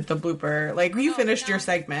at the end of the blooper. Like you finished your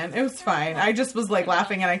segment, it was fine. I just was like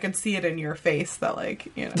laughing, and I could see it in your face that like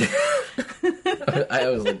I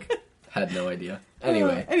was like, had no idea.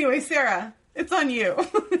 Anyway, Anyway, Sarah, it's on you.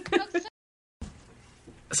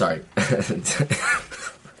 sorry.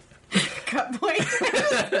 Cut point.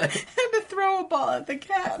 I had to throw a ball at the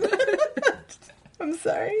cat. I'm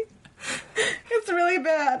sorry. It's really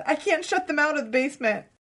bad. I can't shut them out of the basement.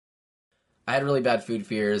 I had really bad food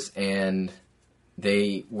fears, and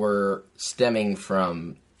they were stemming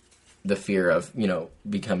from the fear of,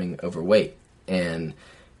 becoming overweight. And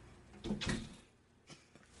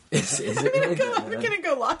is it really I'm gonna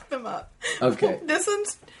go lock them up. Okay. This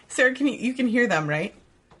one's Sarah. You can hear them, right?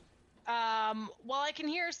 Well, I can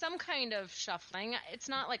hear some kind of shuffling. It's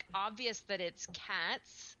not like obvious that it's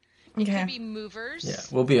cats. It Okay. could be movers. Yeah,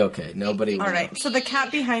 we'll be okay. Nobody will All right. So the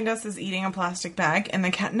cat behind us is eating a plastic bag, and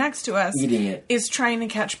the cat next to us Eating it. is trying to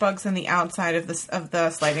catch bugs on the outside of the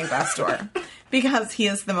sliding glass door because he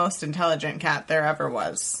is the most intelligent cat there ever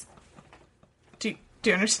was. Do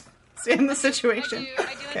you understand the situation?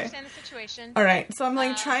 I do understand the situation. All right. So I'm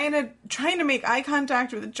like trying to make eye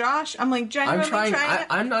contact with Josh. I'm like genuinely trying to.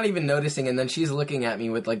 I'm not even noticing, and then she's looking at me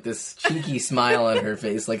with like this cheeky smile on her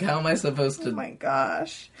face. Like, how am I supposed to? Oh my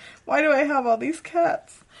gosh. Why do I have all these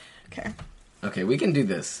cats? Okay. Okay, we can do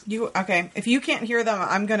this. Okay. If you can't hear them,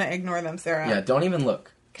 I'm gonna ignore them, Sarah. Yeah, don't even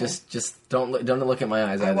look. Okay. Just don't look at my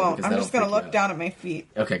eyes. I either, won't. because I'm that'll just gonna freak you look out. down at my feet.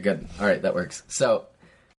 Okay, good. All right, that works. So,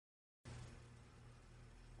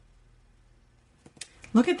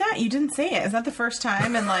 Look at that. You didn't say it. Is that the first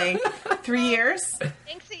time in like 3 years?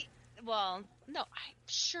 Well, no, I'm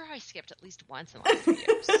sure I skipped at least once in the last few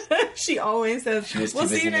years. She always says, She was too we'll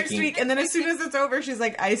see busy you next making- week. And then as soon as it's over, she's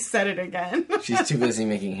like, I said it again. she's too busy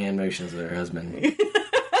making hand motions with her husband.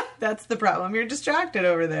 That's the problem. You're distracted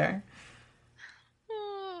over there.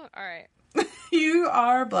 Oh, all right. You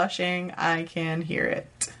are blushing. I can hear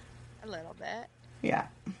it. A little bit. Yeah.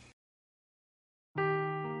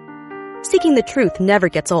 Seeking the truth never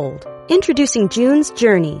gets old. Introducing June's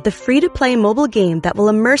Journey, the free-to-play mobile game that will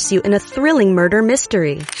immerse you in a thrilling murder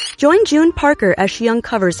mystery. Join June Parker as she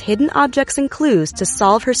uncovers hidden objects and clues to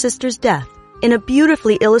solve her sister's death in a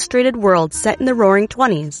beautifully illustrated world set in the Roaring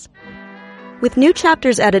 '20s. With new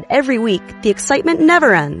chapters added every week, the excitement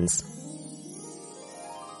never ends.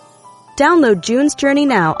 Download June's Journey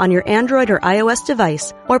now on your Android or iOS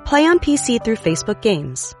device, or play on PC through Facebook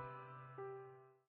Games.